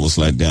little girl was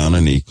let down,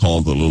 and he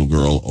called the little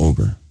girl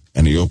over.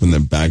 And he opened the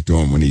back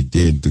door, and when he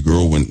did, the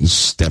girl went and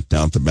stepped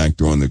out the back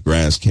door, and the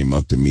grass came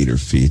up to meet her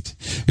feet.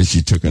 And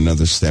she took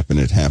another step, and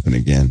it happened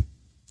again.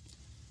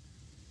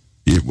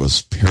 It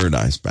was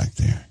paradise back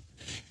there.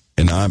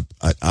 And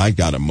I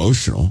got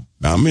emotional.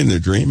 I'm in the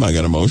dream. I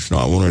got emotional.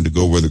 I wanted to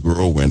go where the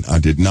girl went. I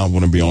did not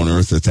want to be on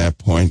earth at that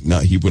point. No,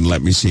 he wouldn't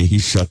let me see. He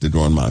shut the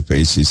door in my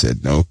face. He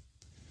said, no,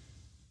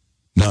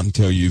 not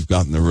until you've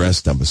gotten the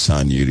rest I've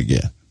assigned you to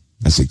get.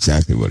 That's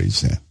exactly what he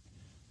said.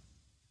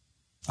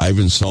 I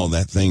even saw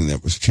that thing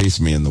that was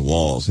chasing me in the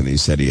walls, and he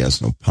said he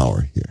has no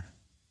power here.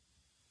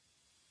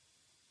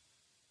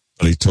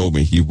 But he told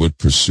me he would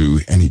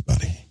pursue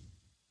anybody.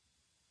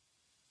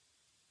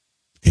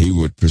 He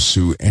would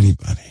pursue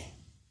anybody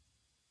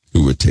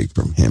who would take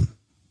from him.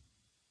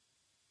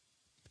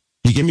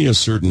 He gave me a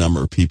certain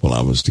number of people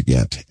I was to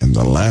get, and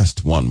the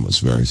last one was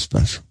very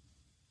special.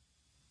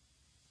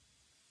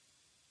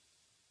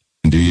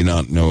 And do you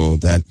not know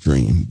that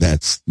dream?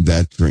 That's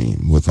that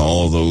dream with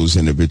all those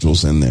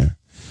individuals in there.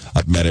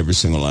 I've met every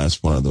single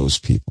last one of those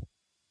people.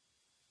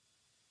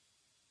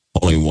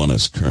 Only one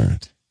is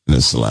current, and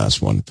it's the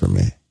last one for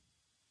me.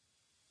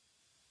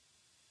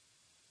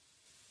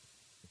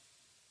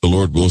 The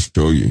Lord will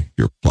show you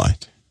your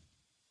plight.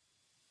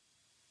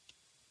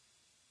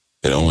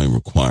 It only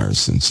requires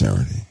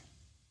sincerity.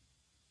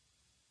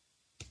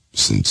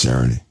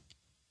 Sincerity.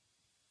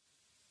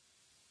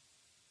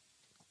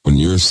 When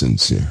you're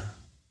sincere,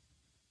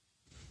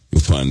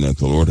 you'll find that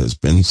the Lord has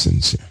been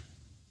sincere.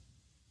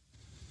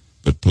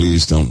 But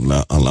please don't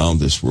allow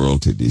this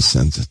world to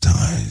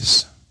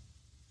desensitize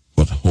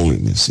what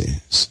holiness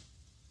is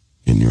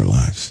in your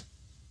life.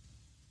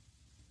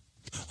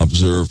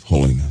 Observe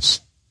holiness.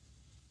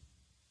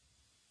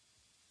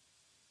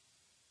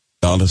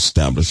 God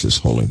establishes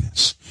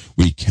holiness.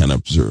 We can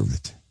observe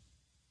it.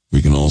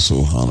 We can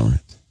also honor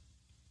it.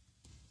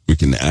 We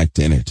can act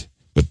in it,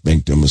 but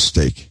make no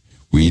mistake,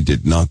 we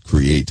did not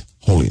create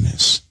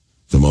holiness.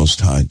 The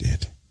Most High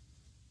did.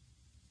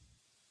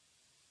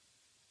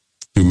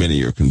 Too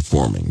many are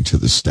conforming to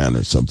the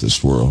standards of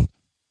this world.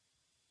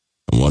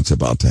 And what's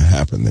about to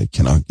happen, they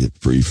cannot get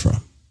free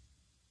from.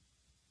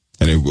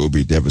 And it will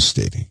be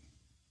devastating.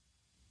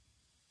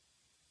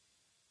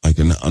 Like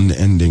an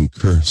unending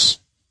curse.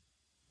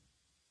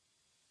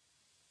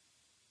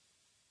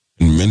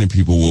 And many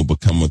people will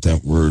become with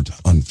that word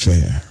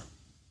unfair.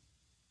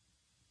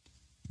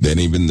 Then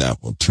even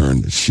that will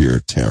turn to sheer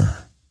terror.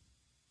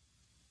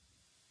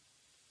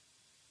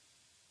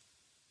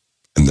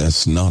 And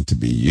that's not to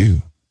be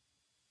you.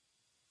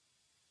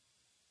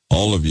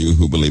 All of you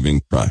who believe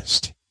in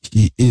Christ,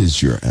 He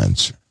is your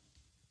answer.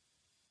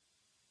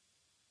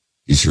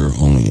 He's your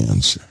only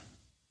answer.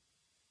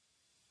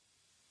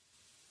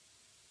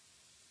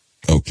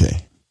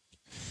 Okay.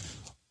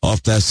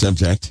 Off that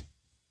subject,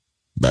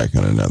 back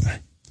on another.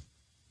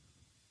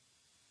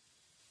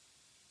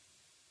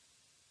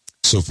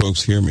 So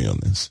folks, hear me on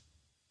this.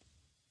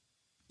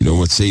 You know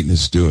what Satan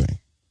is doing?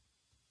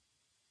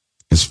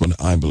 It's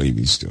what I believe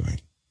he's doing.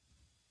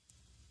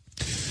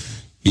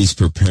 He's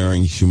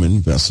preparing human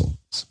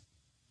vessels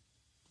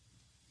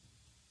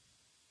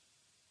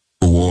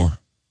for war.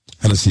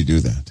 How does he do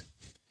that?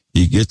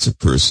 He gets a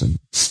person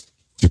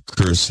to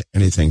curse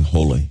anything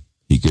holy.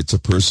 He gets a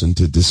person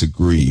to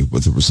disagree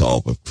with the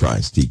resolve of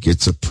Christ. He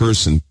gets a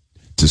person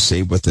to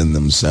say within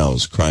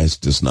themselves,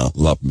 Christ does not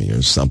love me,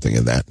 or something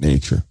of that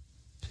nature.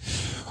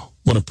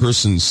 When a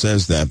person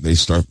says that, they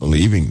start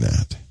believing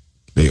that.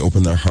 They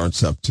open their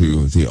hearts up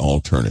to the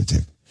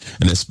alternative.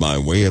 And it's by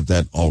way of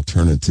that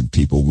alternative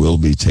people will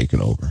be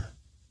taken over.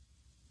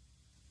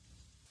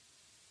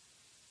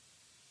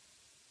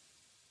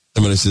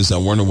 Somebody says, I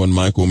wonder when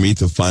Mike will meet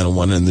the final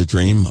one in the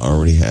dream. I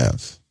already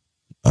have.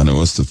 I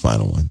know it's the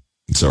final one.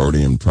 It's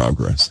already in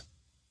progress.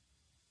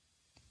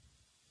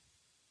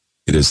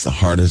 It is the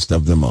hardest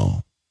of them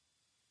all.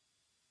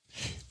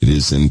 It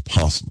is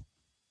impossible.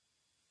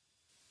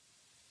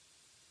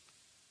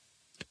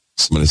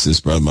 Somebody says,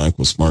 Brother Mike,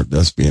 will smart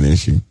dust be an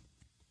issue?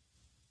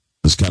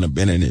 It's kind of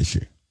been an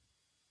issue.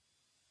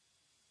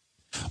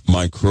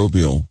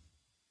 Microbial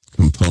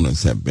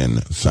components have been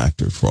a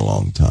factor for a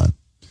long time.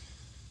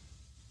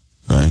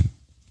 Right?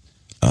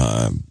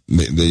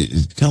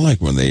 It's kind of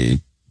like when they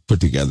put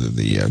together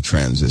the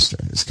transistor.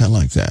 It's kind of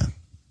like that.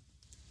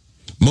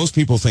 Most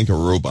people think of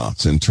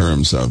robots in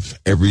terms of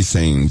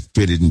everything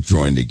fitted and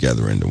joined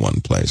together into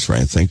one place,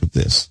 right? Think of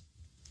this.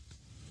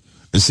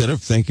 Instead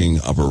of thinking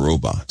of a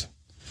robot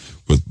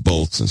with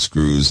bolts and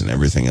screws and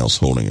everything else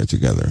holding it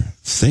together,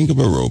 think of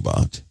a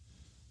robot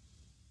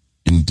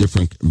in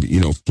different,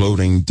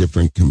 floating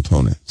different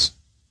components.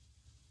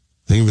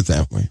 Think of it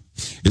that way.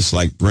 It's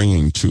like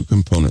bringing two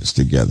components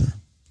together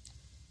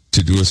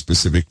to do a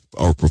specific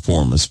or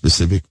perform a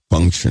specific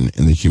function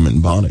in the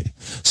human body.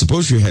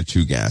 Suppose you had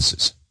two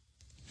gases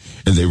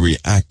and they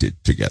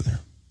reacted together,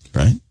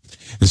 right?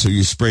 And so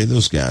you spray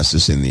those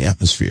gases in the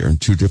atmosphere in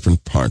two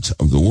different parts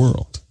of the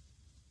world.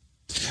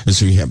 And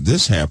so you have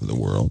this half of the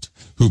world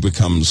who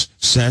becomes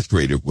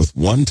saturated with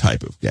one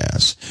type of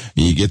gas,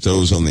 and you get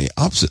those on the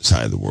opposite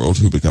side of the world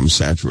who become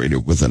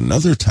saturated with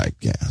another type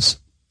gas.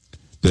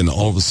 Then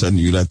all of a sudden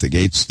you let the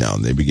gates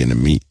down, they begin to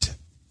meet.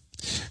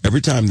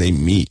 Every time they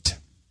meet,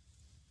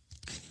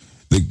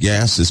 the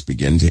gases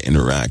begin to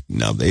interact.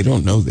 Now, they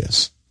don't know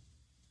this,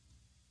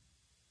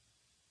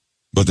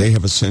 but they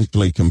have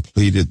essentially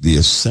completed the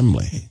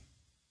assembly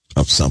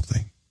of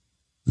something.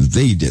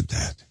 They did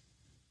that.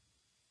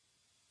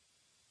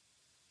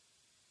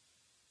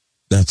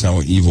 That's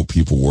how evil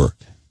people work.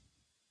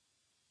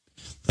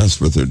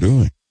 That's what they're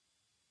doing.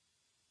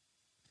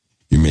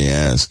 You may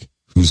ask,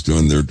 who's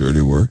doing their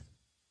dirty work?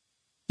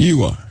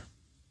 You are.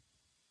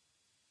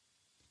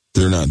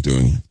 They're not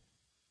doing it.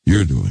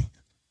 You're doing it.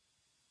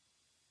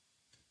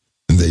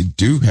 And they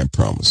do have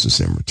promises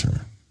in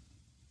return.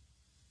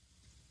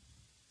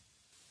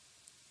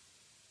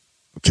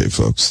 Okay,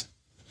 folks.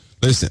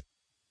 Listen.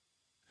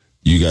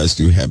 You guys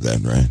do have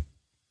that, right?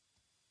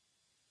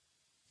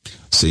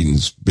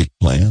 Satan's big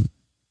plan.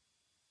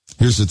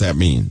 Here's what that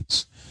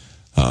means.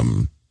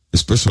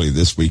 Especially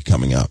this week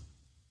coming up.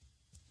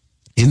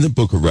 In the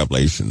book of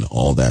Revelation,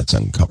 all that's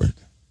uncovered.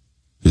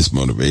 His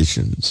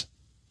motivations,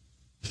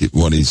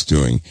 what he's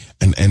doing.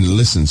 And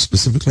listen,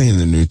 specifically in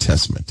the New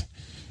Testament,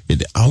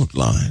 it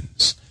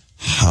outlines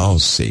how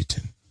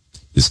Satan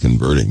is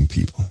converting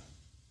people.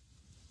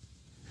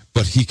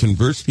 But he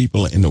converts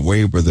people in a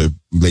way where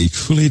they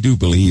truly do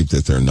believe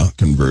that they're not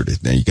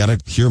converted. Now, you got to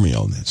hear me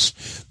on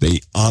this. They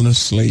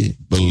honestly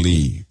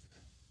believe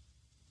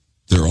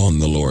they're on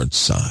the Lord's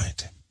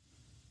side.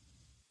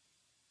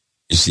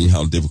 You see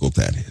how difficult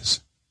that is?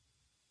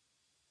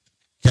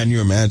 Can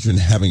you imagine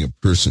having a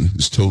person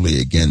who's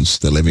totally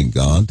against the living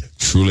God,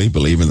 truly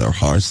believe in their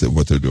hearts that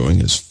what they're doing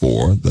is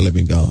for the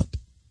living God?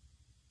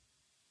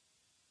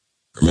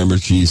 Remember,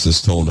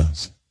 Jesus told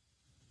us,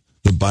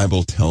 the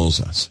Bible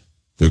tells us,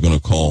 they're going to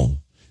call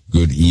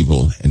good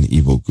evil and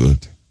evil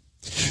good.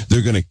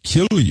 They're going to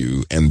kill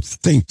you and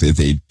think that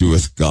they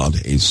doeth God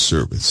a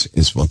service,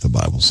 is what the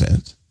Bible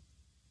says.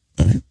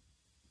 Right?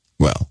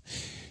 Well,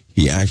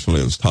 he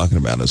actually was talking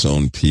about his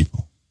own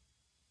people,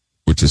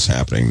 which is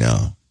happening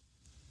now.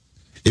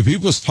 If he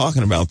was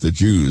talking about the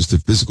Jews, the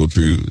physical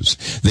Jews,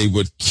 they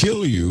would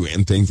kill you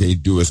and think they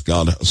doeth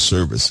God a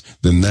service,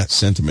 then that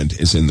sentiment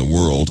is in the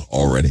world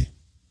already.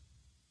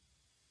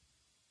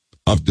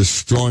 Of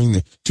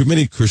destroying too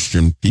many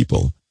Christian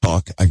people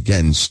talk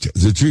against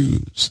the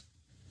Jews.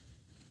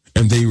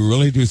 And they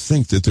really do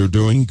think that they're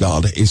doing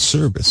God a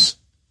service.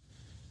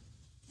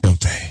 Don't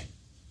they?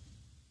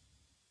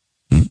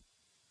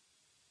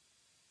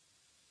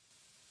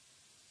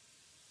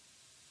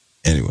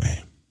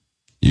 Anyway,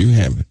 you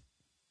have it.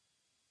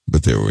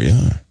 But there we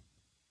are.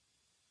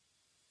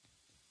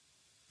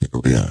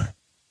 Here we are.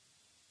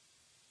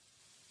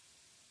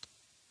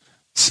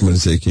 Somebody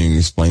say, can you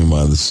explain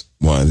why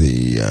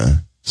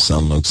the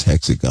sun looks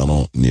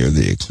hexagonal near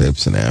the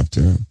eclipse and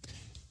after?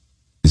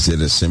 Is it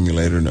a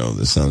simulator? No,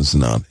 the sun's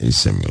not a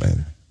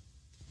simulator.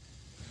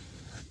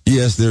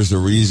 Yes, there's a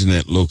reason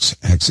it looks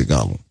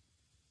hexagonal.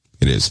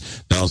 It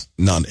is. Now,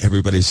 not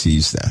everybody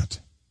sees that.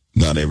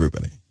 Not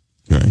everybody.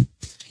 Right?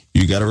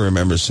 You got to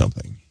remember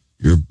something.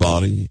 Your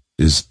body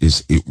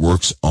it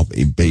works off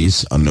a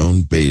base, a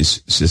known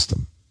base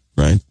system,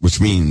 right? Which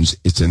means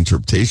its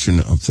interpretation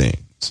of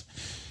things.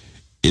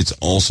 It's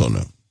also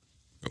known,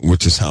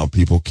 which is how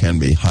people can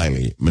be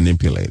highly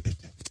manipulated.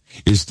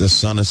 Is the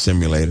sun a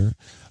simulator?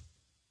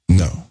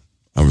 No,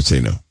 I would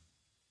say no.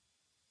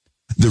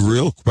 The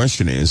real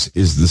question is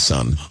the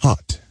sun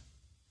hot?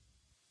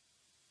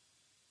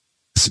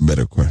 It's a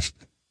better question.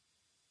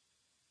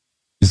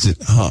 Is it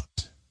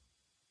hot?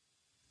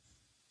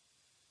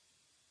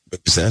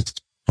 Because that's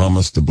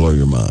promised to blow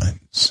your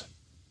minds.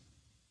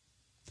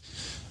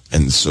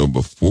 And so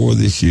before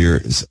this year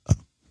is up,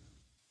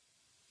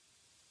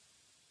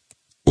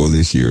 before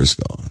this year is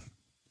gone,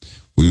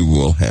 we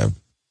will have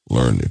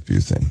learned a few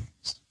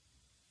things.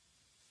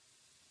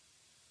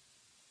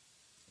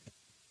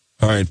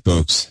 All right,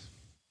 folks.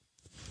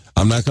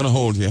 I'm not going to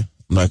hold you.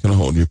 I'm not going to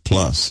hold you.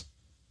 Plus,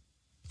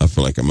 I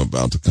feel like I'm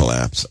about to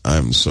collapse.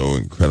 I'm so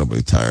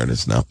incredibly tired.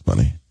 It's not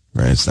funny,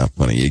 right? It's not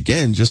funny.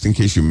 Again, just in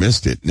case you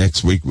missed it,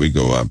 next week we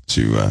go up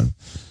to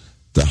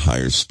the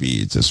higher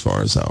speeds as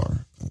far as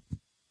our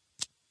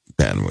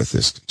bandwidth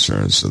is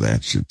concerned. So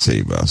that should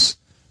save us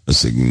a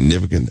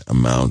significant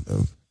amount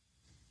of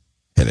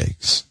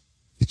headaches.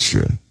 It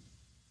should.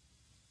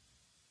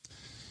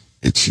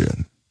 It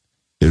should.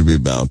 It'll be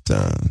about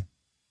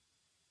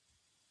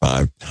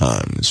 5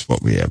 times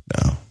what we have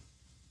now.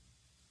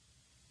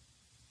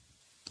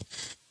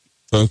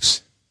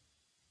 Folks,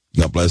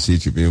 God bless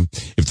each of you.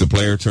 If the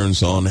player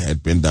turns on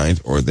at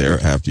midnight or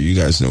thereafter, you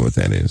guys know what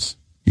that is.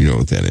 You know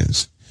what that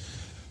is.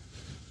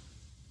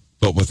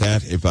 But with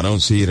that, if I don't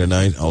see you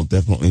tonight, I'll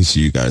definitely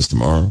see you guys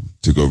tomorrow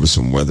to go over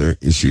some weather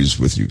issues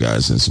with you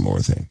guys and some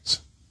more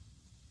things.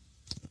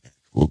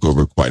 We'll go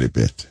over quite a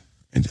bit.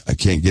 And I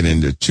can't get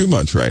into too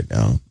much right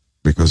now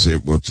because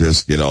it will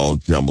just get all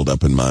jumbled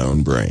up in my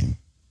own brain.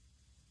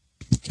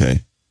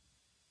 Okay?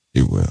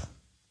 It will.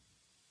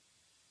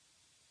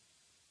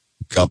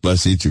 God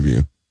bless each of you.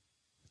 I'm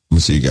going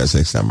to see you guys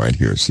next time right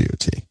here at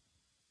COT.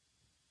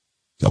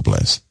 God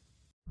bless.